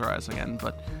kind of rolls her eyes again,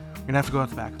 but we're going to have to go out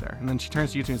the back there. And then she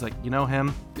turns to you two and is like, "You know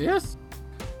him?" Yes.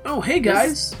 Oh, hey,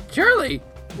 guys. Charlie,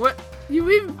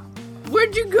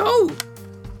 where'd you go?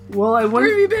 Well, Where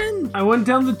have you been? I went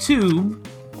down the tube,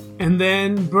 and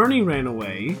then Bernie ran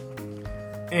away,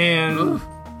 and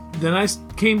then I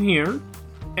came here,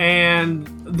 and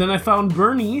then I found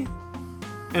Bernie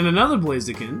and another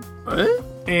Blaziken, What?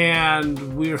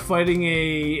 and we were fighting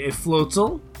a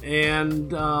Floatzel,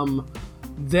 and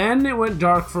then it went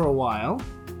dark for a while,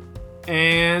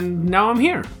 and now I'm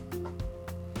here.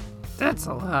 That's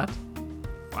a lot.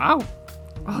 Wow.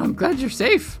 Well, I'm glad you're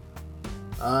safe.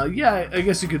 Yeah, I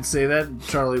guess you could say that.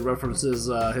 Charlie references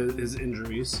his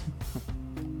injuries.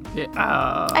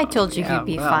 I told you he'd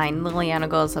be fine. Liliana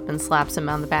goes up and slaps him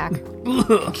on the back.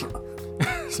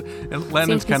 And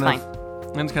Landon's Seems kind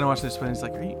of watching this, and he's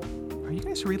like, "Are you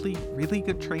guys really, really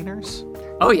good trainers?"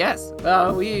 Oh yes,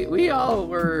 we all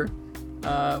were.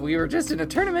 We were just in a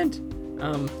tournament.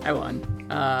 I won,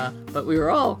 but we were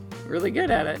all really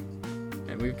good at it,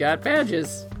 and we've got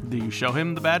badges. Do you show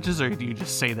him the badges, or do you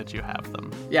just say that you have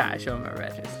them? Yeah, I show him our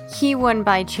badges. He won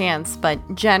by chance, but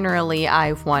generally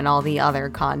I've won all the other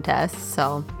contests,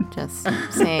 so just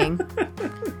saying.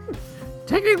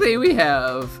 Technically, we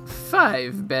have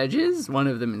 5 badges. One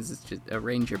of them is just a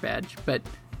ranger badge, but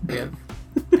we have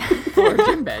 4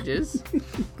 gym badges.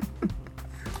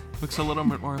 Looks a little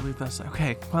bit more aloof. That's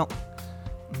okay. Well,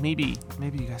 maybe you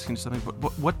guys can do something.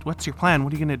 But what's your plan?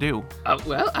 What are you gonna do?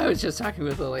 Well, I was just talking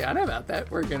with Liliana about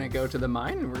that. We're gonna go to the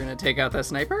mine, and we're gonna take out the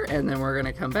sniper, and then we're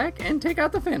gonna come back and take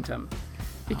out the phantom,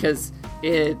 because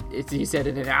he said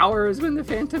in an hour is when the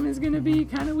phantom is gonna be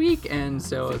kind of weak, and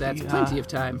so that's plenty of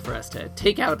time for us to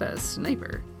take out a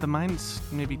sniper. The mine's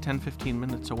maybe 10-15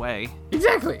 minutes away.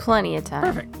 Exactly. Plenty of time.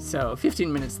 Perfect. So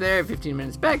 15 minutes there, 15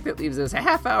 minutes back. That leaves us a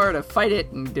half hour to fight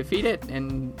it and defeat it,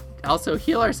 and also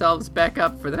heal ourselves back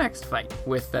up for the next fight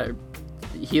with the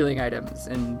healing items,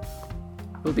 and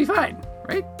we'll be fine,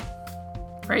 right?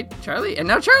 Right, Charlie? And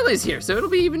now Charlie's here, so it'll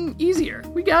be even easier.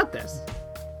 We got this.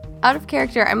 Out of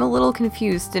character, I'm a little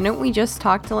confused. Didn't we just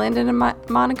talk to Landon and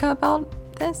Monica about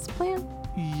this plan?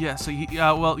 Yeah. So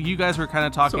you guys were kind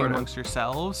of talking Sort of. amongst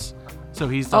yourselves. So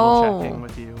he's double checking Oh.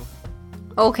 with you.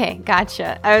 Okay,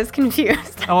 gotcha. I was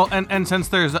confused. Oh, and since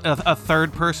there's a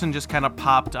third person just kind of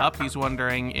popped up, he's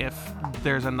wondering if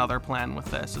there's another plan with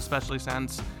this, especially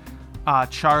since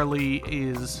Charlie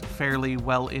is fairly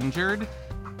well injured.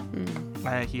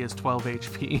 He has 12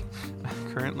 HP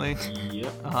currently.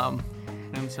 Yep.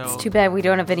 And so It's too bad we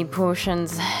don't have any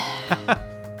potions.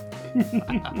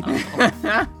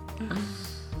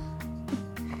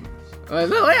 Well,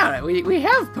 Liliana, we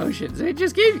have potions. I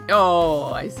just gave you...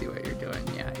 Oh, I see what you're doing.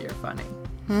 Yeah, you're funny.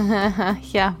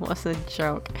 Yeah, was a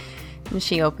joke. And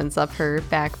she opens up her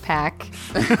backpack.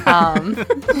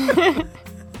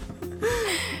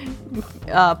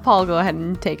 Paul, go ahead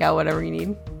and take out whatever you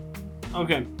need.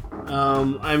 Okay.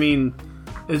 I mean,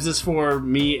 is this for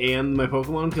me and my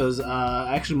Pokemon? Because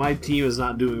actually, my team is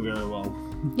not doing very well.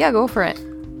 Yeah, go for it.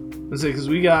 Let's say because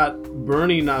we got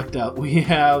Bernie knocked out, we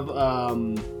have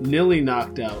Nilly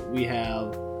knocked out, we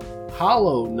have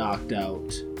Hollow knocked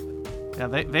out. yeah,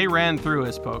 they ran through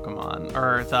his Pokemon,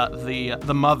 or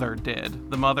the mother did.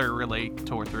 The mother really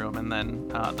tore through him, and then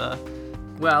the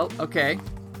Well, okay.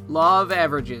 Law of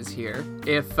averages here.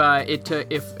 If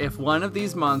one of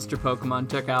these monster Pokemon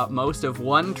took out most of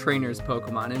one trainer's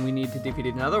Pokemon, and we need to defeat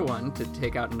another one to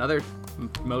take out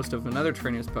most of another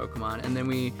trainer's Pokemon, and then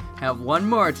we have one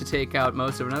more to take out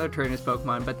most of another trainer's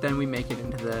Pokemon, but then we make it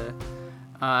into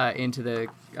the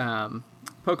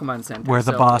Pokemon Center where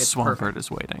the so boss it's Swampert perfect.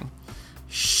 is waiting.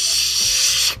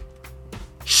 Shh.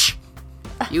 Shh.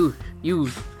 You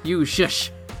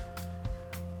shush.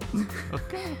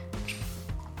 Okay.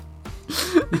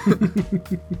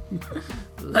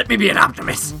 Let me be an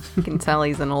optimist. You can tell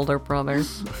he's an older brother.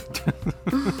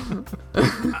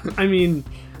 I mean,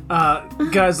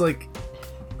 guys, like,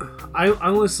 I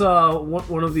only saw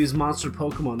one of these monster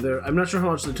Pokemon. I'm not sure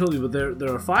how much they told you, but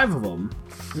there are 5 of them.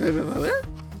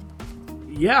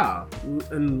 Yeah,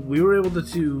 and we were able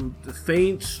to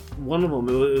faint one of them.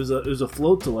 It was a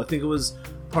Floatzel. I think it was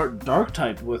part Dark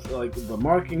type with like the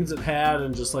markings it had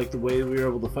and just like the way we were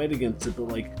able to fight against it. But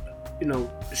like, you know,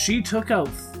 she took out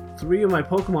 3 of my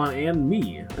Pokemon and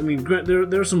me. I mean,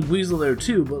 there's some Weasel there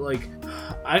too, but like,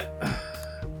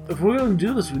 if we're gonna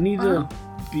do this, we need to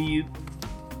be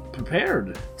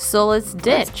prepared. So let's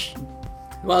ditch.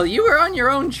 Well, you were on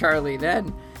your own, Charlie.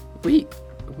 Then we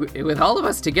with all of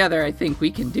us together, I think we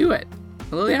can do it.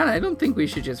 Liliana, I don't think we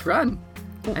should just run.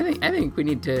 I think we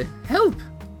need to help.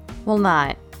 Well,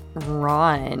 not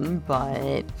run,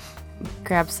 but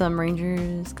grab some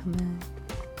rangers, come in.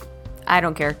 I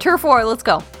don't care. Turf War, let's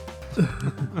go. So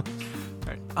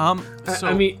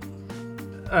I mean,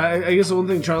 I guess the one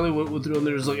thing Charlie would throw in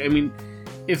there is like, I mean,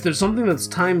 if there's something that's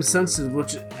time sensitive,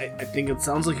 which I think it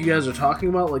sounds like you guys are talking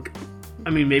about, like,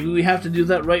 I mean, maybe we have to do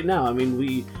that right now. I mean,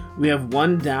 we have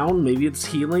one down, maybe it's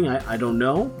healing, I don't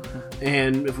know.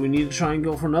 And if we need to try and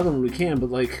go for another one, we can,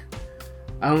 but like,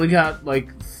 I only got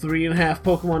like 3.5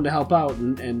 Pokemon to help out,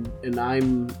 and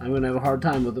I'm gonna have a hard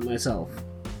time with it myself.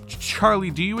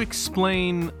 Charlie, do you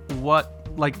explain what,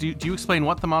 like, do you explain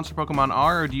what the monster Pokemon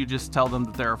are, or do you just tell them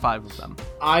that there are 5 of them?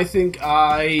 I think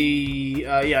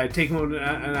I take them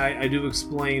out and I do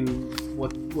explain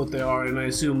what they are, and I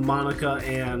assume Monica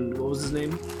and what was his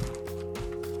name?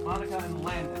 Monica and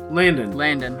Landon.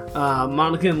 Landon.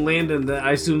 Monica and Landon. That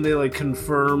I assume they like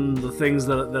confirm the things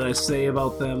that I say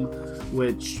about them,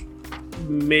 which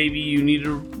maybe you need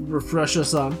to refresh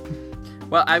us on.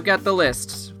 Well, I've got the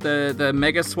list. The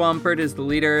Mega Swampert is the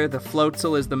leader, the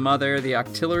Floatzel is the mother, the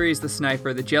Octillery is the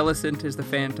sniper, the Jellicent is the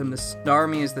phantom, the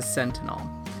Starmie is the sentinel.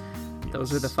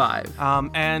 Those are the 5.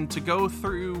 And to go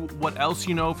through what else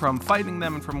you know from fighting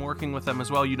them and from working with them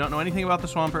as well, you don't know anything about the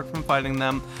Swampert from fighting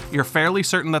them. You're fairly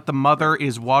certain that the mother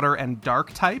is water and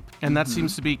dark type, and that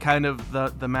seems to be kind of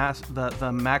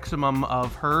the maximum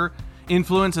of her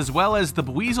influence, as well as the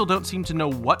Buizel don't seem to know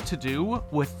what to do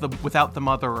without the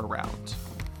mother around.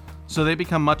 So they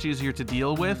become much easier to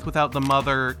deal with without the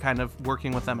mother kind of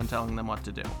working with them and telling them what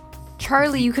to do.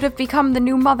 Charlie, you could have become the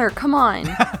new mother. Come on.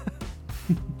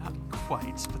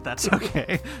 Quite, but that's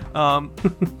okay.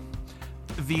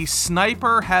 The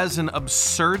sniper has an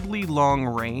absurdly long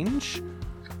range,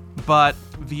 but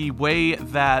the way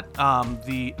that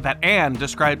that Anne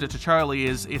described it to Charlie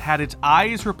is it had its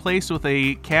eyes replaced with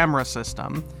a camera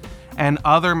system and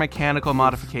other mechanical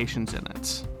modifications in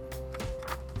it,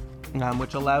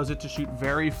 which allows it to shoot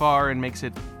very far and makes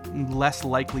it less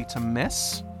likely to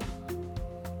miss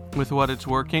with what it's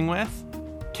working with.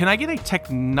 Can I get a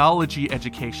technology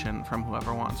education from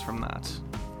whoever wants from that?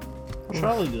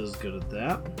 Charlie is good at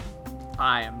that.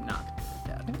 I am not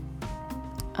good at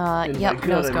that. And Yep, by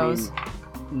nose good, I goes.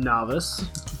 mean Novice.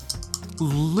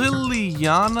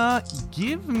 Liliana,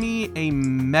 give me a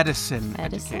medicine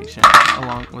education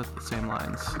along with the same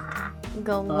lines.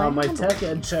 Go My tech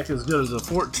ed check is good as a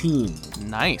 14.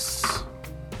 Nice.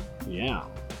 Yeah.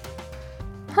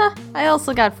 I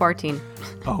also got 14.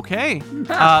 Okay.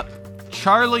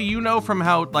 Charlie, you know from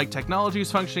how technology is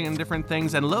functioning and different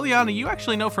things, and Liliana, you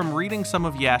actually know from reading some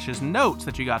of Yash's notes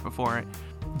that you got before it.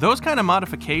 Those kind of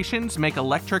modifications make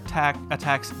electric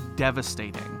attacks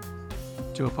devastating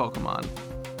to a Pokemon.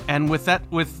 And with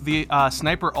the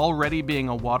sniper already being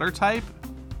a water type,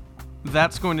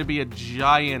 that's going to be a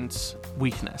giant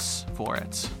weakness for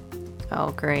it.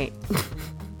 Oh, great.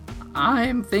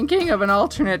 I'm thinking of an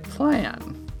alternate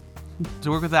plan.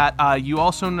 To work with that, you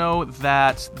also know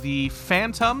that the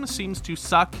Phantom seems to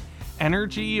suck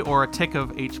energy or a tick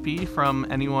of HP from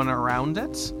anyone around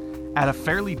it at a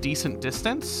fairly decent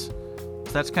distance.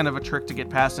 So that's kind of a trick to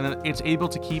get past, and it's able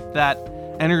to keep that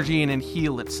energy in and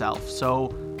heal itself. So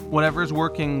whatever's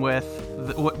working with,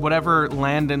 whatever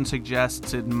Landon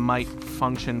suggests, it might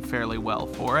function fairly well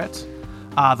for it.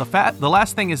 The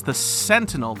last thing is the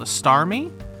Sentinel, the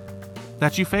Starmie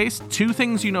that you face. 2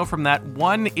 things you know from that.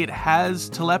 1, it has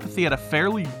telepathy at a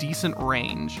fairly decent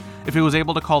range if it was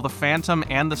able to call the Phantom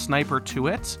and the Sniper to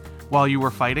it while you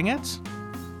were fighting it.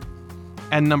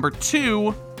 And number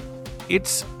 2,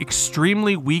 it's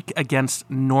extremely weak against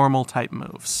normal type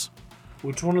moves.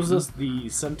 Which one is this? The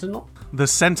Sentinel? The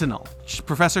Sentinel.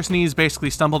 Professor Sneeze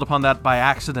basically stumbled upon that by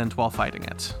accident while fighting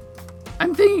it.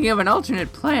 I'm thinking of an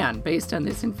alternate plan based on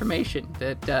this information,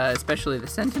 that especially the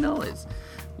Sentinel is...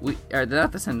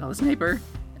 not the Sentinel, the Sniper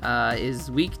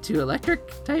is weak to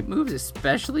electric type moves,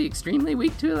 especially extremely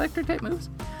weak to electric type moves.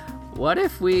 What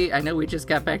if I know we just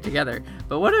got back together,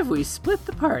 but what if we split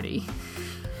the party?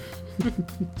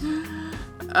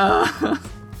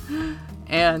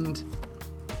 And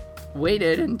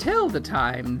waited until the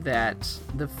time that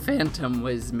the Phantom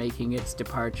was making its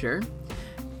departure,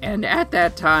 and at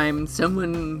that time,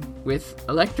 someone with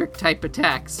electric type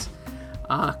attacks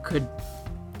could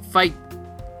fight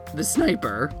the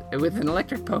Sniper with an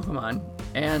electric Pokemon,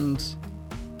 and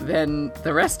then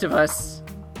the rest of us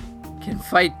can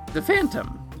fight the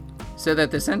Phantom, so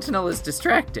that the Sentinel is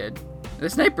distracted, the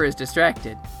Sniper is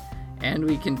distracted, and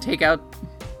we can take out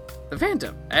the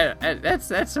Phantom.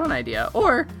 That's one idea.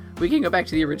 Or we can go back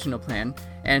to the original plan,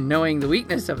 and knowing the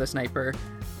weakness of the Sniper,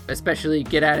 especially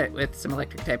get at it with some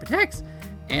electric type attacks,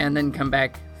 and then come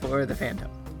back for the Phantom.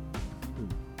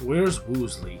 Where's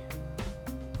Woosley?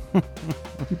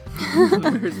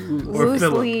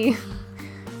 Woosley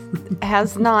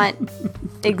has not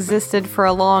existed for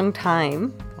a long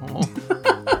time. Oh.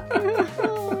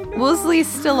 Woosley's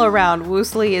still around.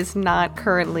 Woosley is not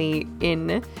currently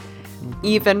in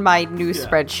even my new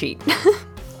spreadsheet.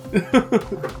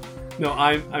 No,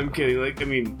 I'm kidding.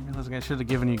 I should have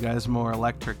given you guys more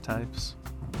electric types.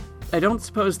 I don't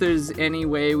suppose there's any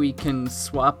way we can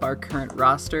swap our current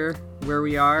roster where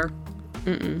we are?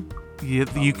 You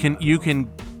can.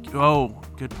 Oh,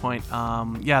 good point.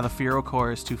 Yeah, the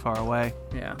Fearocore is too far away.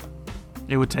 Yeah.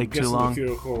 It would take too guessing long. The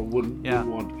Feral Core wouldn't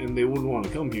want, and they wouldn't want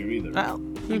to come here either. Well,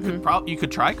 you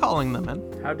could try calling them in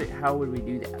How would we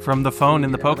do that? from the phone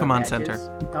in the Do that with our Pokemon Center.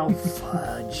 badges? Oh,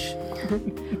 fudge.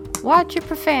 Watch your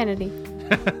profanity.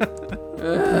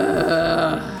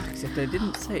 Except I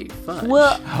didn't say fudge.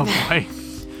 Well, Oh boy.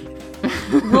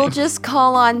 we'll just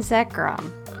call on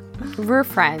Zekrom. We're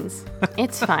friends.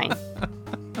 It's fine.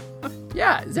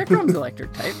 Yeah, Zekrom's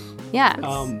electric type. Yeah.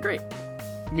 Great.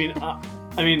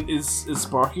 I mean, is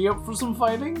Sparky up for some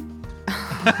fighting?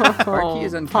 Sparky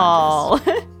is Paul.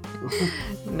 unconscious.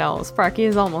 No, Sparky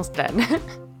is almost dead.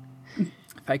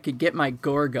 If I could get my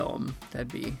Gorgome,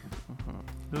 that'd be...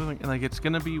 Like it's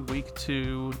gonna be weak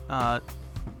to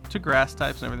grass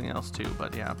types and everything else too.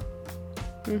 But yeah.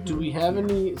 Do we have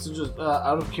any? So just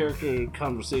out of character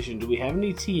conversation, do we have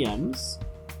any TMs?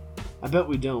 I bet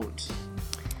we don't.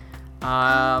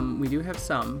 We do have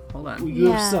some. Hold on. We do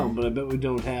have Yeah. some, but I bet we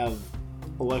don't have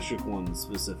electric ones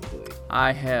specifically.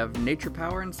 I have Nature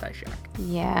Power and Psyshock.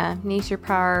 Yeah, Nature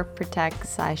Power, Protect,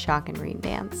 Psyshock, and Rain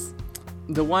Dance.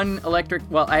 The one electric...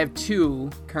 Well, I have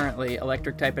two currently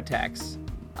electric type attacks.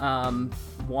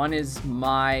 One is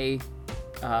my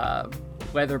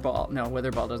Weather Ball. No,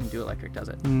 Weather Ball doesn't do electric, does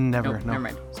it? Never. Never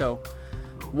mind. So,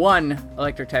 one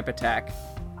electric type attack,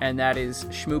 and that is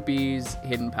Schmoopy's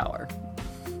Hidden Power.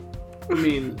 I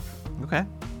mean, Okay.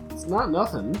 it's not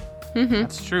nothing.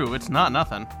 That's true. It's not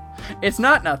nothing. It's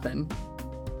not nothing.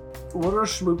 What are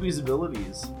Schmoopy's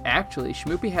abilities? Actually,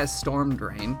 Schmoopy has Storm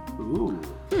Drain. Ooh.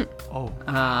 Oh.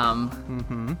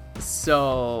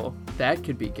 So that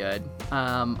could be good.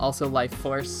 Also Life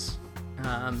Force,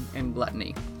 and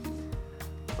Gluttony.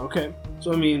 Okay.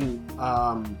 So I mean,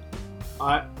 I'm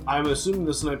assuming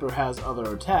the sniper has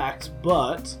other attacks,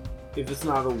 but if it's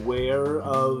not aware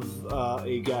of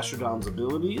a Gastrodon's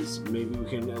abilities, maybe we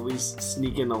can at least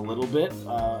sneak in a little bit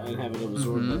and have it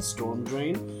absorb that Storm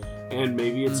Drain, and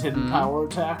maybe its hidden power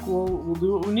attack will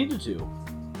do what we need it to.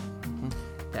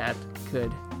 That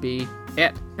could be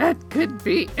it. That could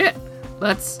be it.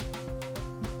 Let's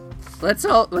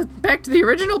back to the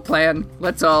original plan.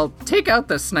 Let's all take out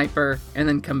the sniper and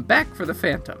then come back for the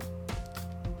Phantom.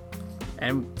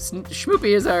 And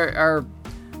Schmoopy is our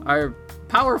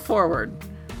power forward.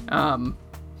 I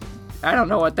don't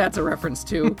know what that's a reference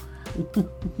to.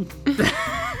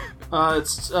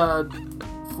 It's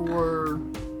for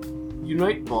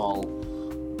Unite Ball.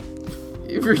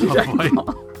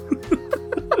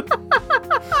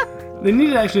 They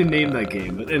need to actually name that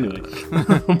game, but anyway.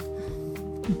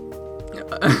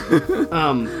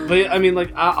 But I mean,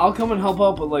 like, I'll come and help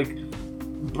out, but like,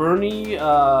 Bernie,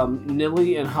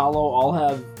 Nilly, and Hollow all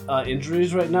have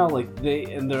injuries right now. Like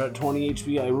they're at 20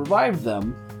 HP. I revived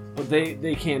them, but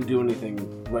they can't do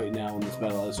anything right now in this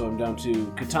battle. So I'm down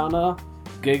to Katana,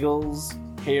 Giggles,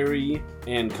 Harry,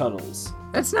 and Cuddles.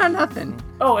 That's not nothing.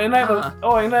 Oh, and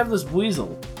I have this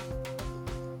Weasel.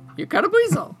 You got a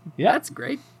weasel. Yeah. That's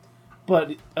great.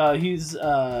 But he's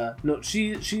no,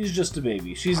 she's just a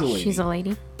baby. She's a lady. She's a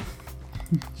lady.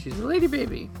 She's a lady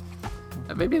baby.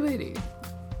 A baby lady.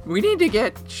 We need to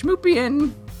get Schmoopy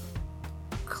in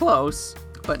close,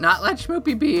 but not let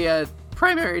Schmoopy be a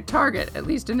primary target, at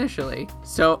least initially.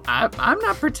 So I'm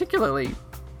not particularly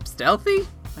stealthy.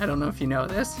 I don't know if you know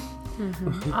this.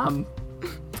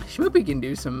 Schmoopy can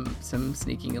do some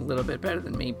sneaking a little bit better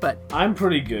than me, but I'm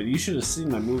pretty good. You should have seen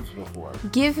my moves before.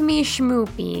 Give me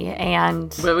Schmoopy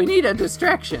and we need a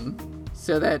distraction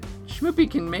so that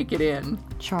Schmoopy can make it in,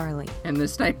 Charlie. and the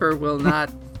sniper will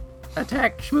not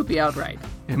attack Schmoopy outright.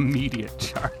 Immediate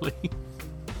Charlie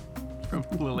from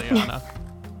Liliana.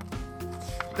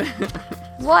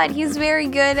 What? He's very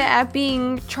good at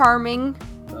being charming.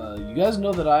 You guys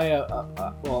know that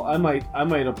I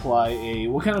might apply a.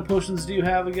 What kind of potions do you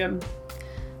have again?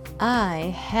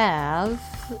 I have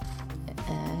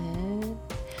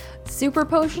super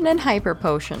potion and hyper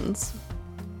potions.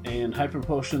 And hyper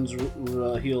potions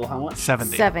heal how much?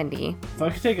 70. 70. If I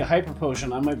could take a hyper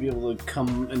potion, I might be able to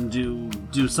come and do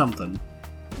something.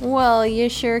 Well, you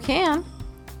sure can.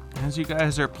 As you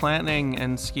guys are planning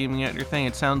and scheming out your thing,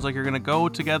 it sounds like you're going to go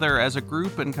together as a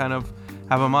group and kind of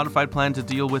have a modified plan to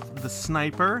deal with the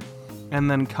sniper, and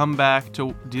then come back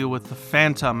to deal with the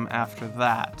Phantom after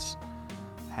that.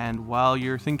 And while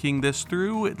you're thinking this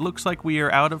through, it looks like we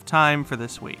are out of time for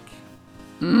this week.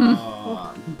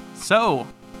 So,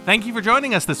 thank you for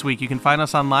joining us this week. You can find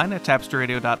us online at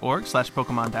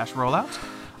tapsterradio.org/Pokemon-rollout,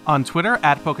 on Twitter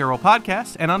at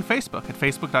PokeRollPodcast, and on Facebook at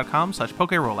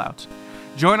facebook.com/PokeRollout.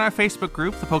 Join our Facebook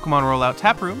group, the Pokemon Rollout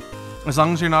Tap Room. As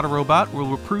long as you're not a robot,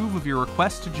 we'll approve of your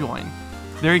request to join.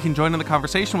 There you can join in the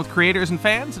conversation with creators and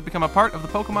fans and become a part of the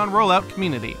Pokemon Rollout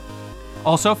community.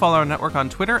 Also, follow our network on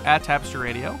Twitter at Tapster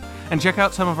Radio, and check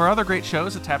out some of our other great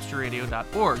shows at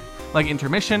tapsterradio.org, like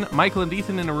Intermission, Michael and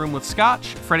Ethan in a Room with Scotch,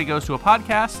 Freddy Goes to a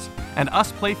Podcast, and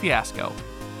Us Play Fiasco.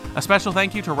 A special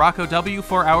thank you to Rocco W.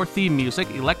 for our theme music,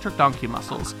 Electric Donkey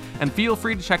Muscles, and feel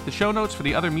free to check the show notes for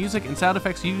the other music and sound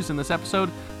effects used in this episode.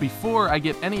 Before I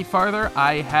get any farther,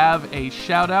 I have a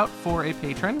shout out for a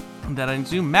patron that I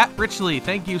assume, Matt Richley.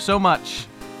 Thank you so much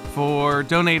for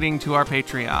donating to our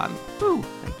Patreon. Woo,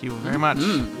 thank you very much.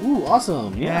 Ooh,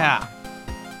 awesome. Yeah.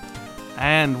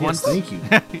 And once thank you.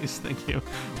 Yes, thank you.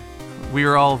 We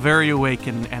are all very awake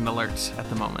and alert at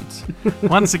the moment.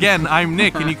 Once again, I'm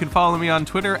Nick, and you can follow me on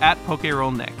Twitter at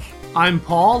PokeRollNick. I'm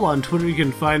Paul. On Twitter, you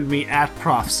can find me at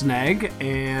ProfSnag.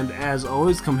 And as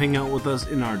always, come hang out with us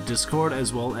in our Discord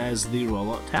as well as the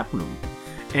Rollout Tap Room.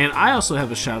 And I also have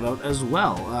a shout out as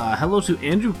well. Hello to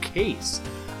Andrew Case,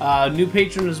 new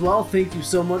patron as well. Thank you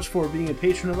so much for being a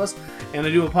patron of us. And I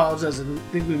do apologize. I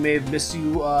think we may have missed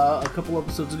you a couple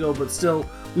episodes ago, but still,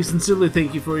 we sincerely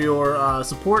thank you for your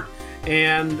support.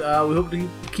 And we hope to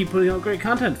keep putting out great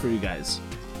content for you guys.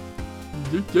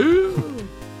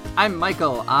 I'm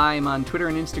Michael. I'm on Twitter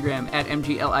and Instagram at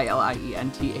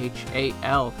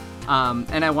MGLILIENTHAL.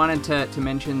 And I wanted to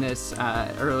mention this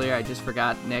earlier. I just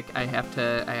forgot, Nick. I have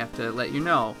to let you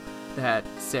know that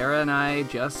Sarah and I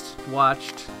just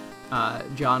watched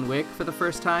John Wick for the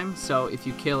first time. So if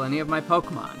you kill any of my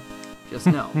Pokemon, just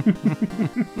know.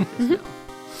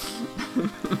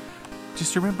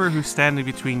 Just remember who's standing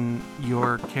between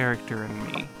your character and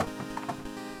me.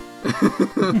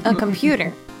 A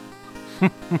computer.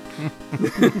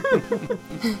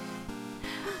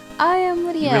 I am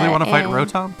Lydia. You really want to fight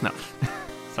Rotom? No.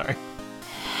 Sorry.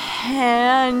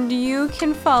 And you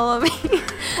can follow me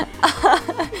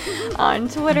on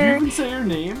Twitter. Did you even say your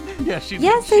name? Yeah, she did.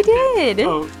 Yes, I did.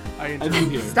 Oh, I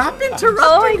didn't hear. Stop interrupting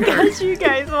Oh my her. gosh, you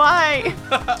guys, why?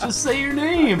 Just say your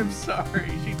name. I'm sorry,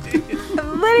 she did.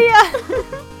 Lydia!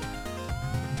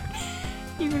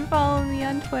 You can follow me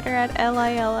on Twitter at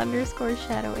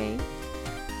LIL_Shadow8.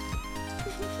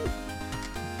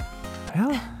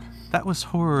 Well, that was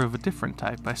horror of a different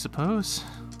type, I suppose.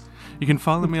 You can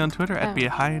follow me on Twitter at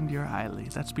Behind Your Eily.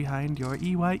 That's behind your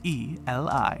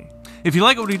EYELI. If you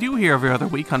like what we do here every other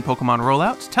week on Pokemon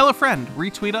Rollouts, tell a friend,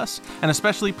 retweet us, and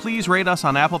especially please rate us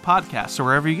on Apple Podcasts or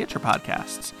wherever you get your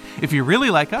podcasts. If you really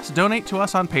like us, donate to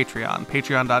us on Patreon,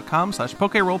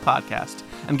 patreon.com/PokeRollPodcast,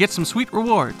 and get some sweet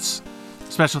rewards.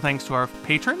 Special thanks to our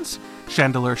patrons,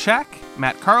 Chandelier Shack,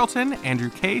 Matt Carlton, Andrew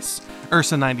Case,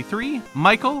 Ursa93,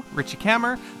 Michael, Richie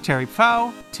Kammer, Terry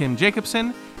Pfau, Tim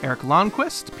Jacobson, Eric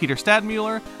Longquist, Peter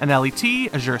Stadmuller, Anelli T,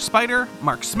 Azure Spider,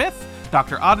 Mark Smith,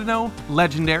 Dr. Audino,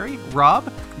 Legendary,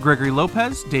 Rob, Gregory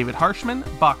Lopez, David Harshman,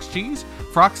 Box Cheese,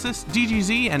 Froxus,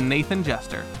 DGZ, and Nathan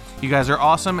Jester. You guys are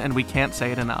awesome, and we can't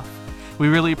say it enough. We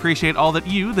really appreciate all that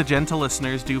you, the gentle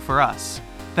listeners, do for us.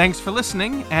 Thanks for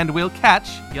listening, and we'll catch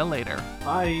you later.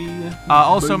 Bye.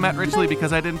 Also, Matt Ridgely,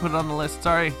 because I didn't put it on the list.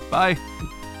 Sorry. Bye.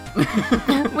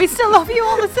 We still love you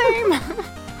all the same.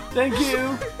 Thank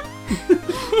you.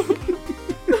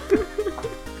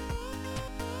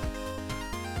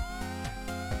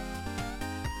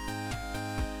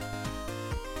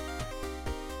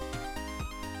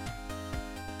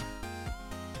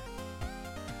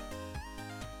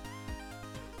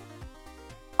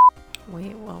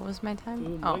 Wait, what was my time?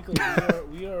 Dude, Oh. Michael,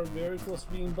 we are very close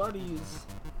to being buddies.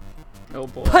 Oh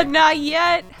boy. But not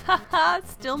yet. Haha,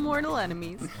 still mortal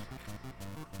enemies.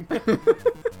 But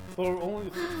we're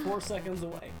only 4 seconds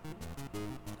away.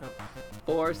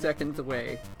 4 seconds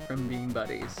away from being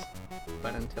buddies.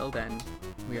 But until then,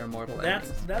 we are mortal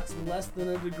enemies. That's less than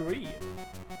a degree.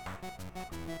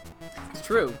 It's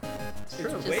true. It's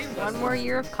true. Just way less one more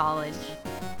year of college.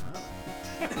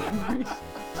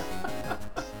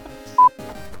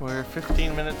 We're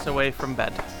 15 minutes away from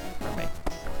bed for me.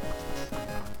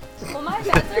 Well, my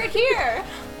bed's right here.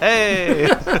 Hey!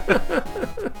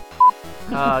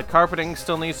 Carpeting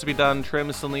still needs to be done.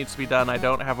 Trim still needs to be done. I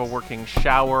don't have a working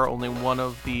shower. Only one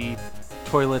of the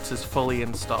toilets is fully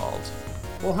installed.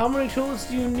 Well, how many toilets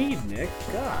do you need, Nick?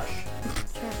 Gosh.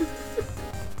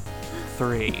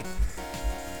 3.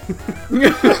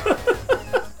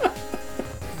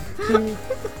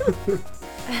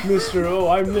 Mr. Oh,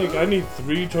 I'm Nick. I need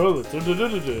 3 toilets.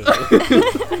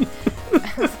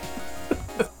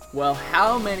 Well,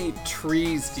 how many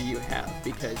trees do you have?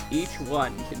 Because each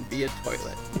one can be a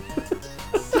toilet.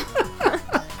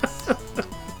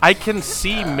 I can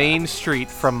see Main Street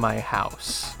from my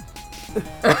house.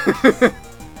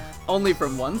 Only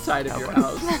from one side of your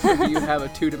house. You have a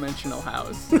 2-dimensional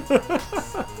house.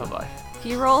 Oh boy. If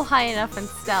you roll high enough in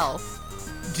stealth.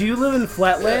 Do you live in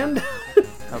Flatland?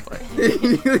 Oh boy.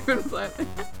 You live in Flat.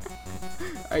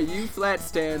 Are you Flat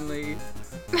Stanley?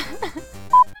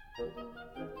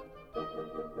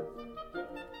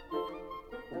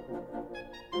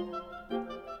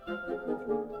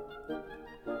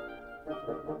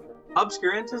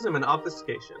 Obscurantism and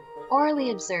obfuscation.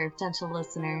 Orally observed, gentle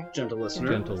listener. Gentle listener.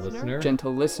 Gentle listener.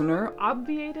 Gentle listener,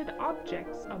 Obviated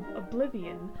objects of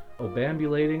oblivion,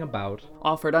 Obambulating about.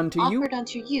 offered unto you. Offered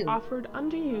unto you. offered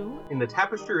unto you In the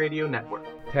Tapestry Radio Network.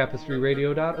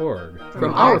 TapestryRadio.org.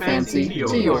 From our fancy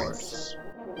to yours.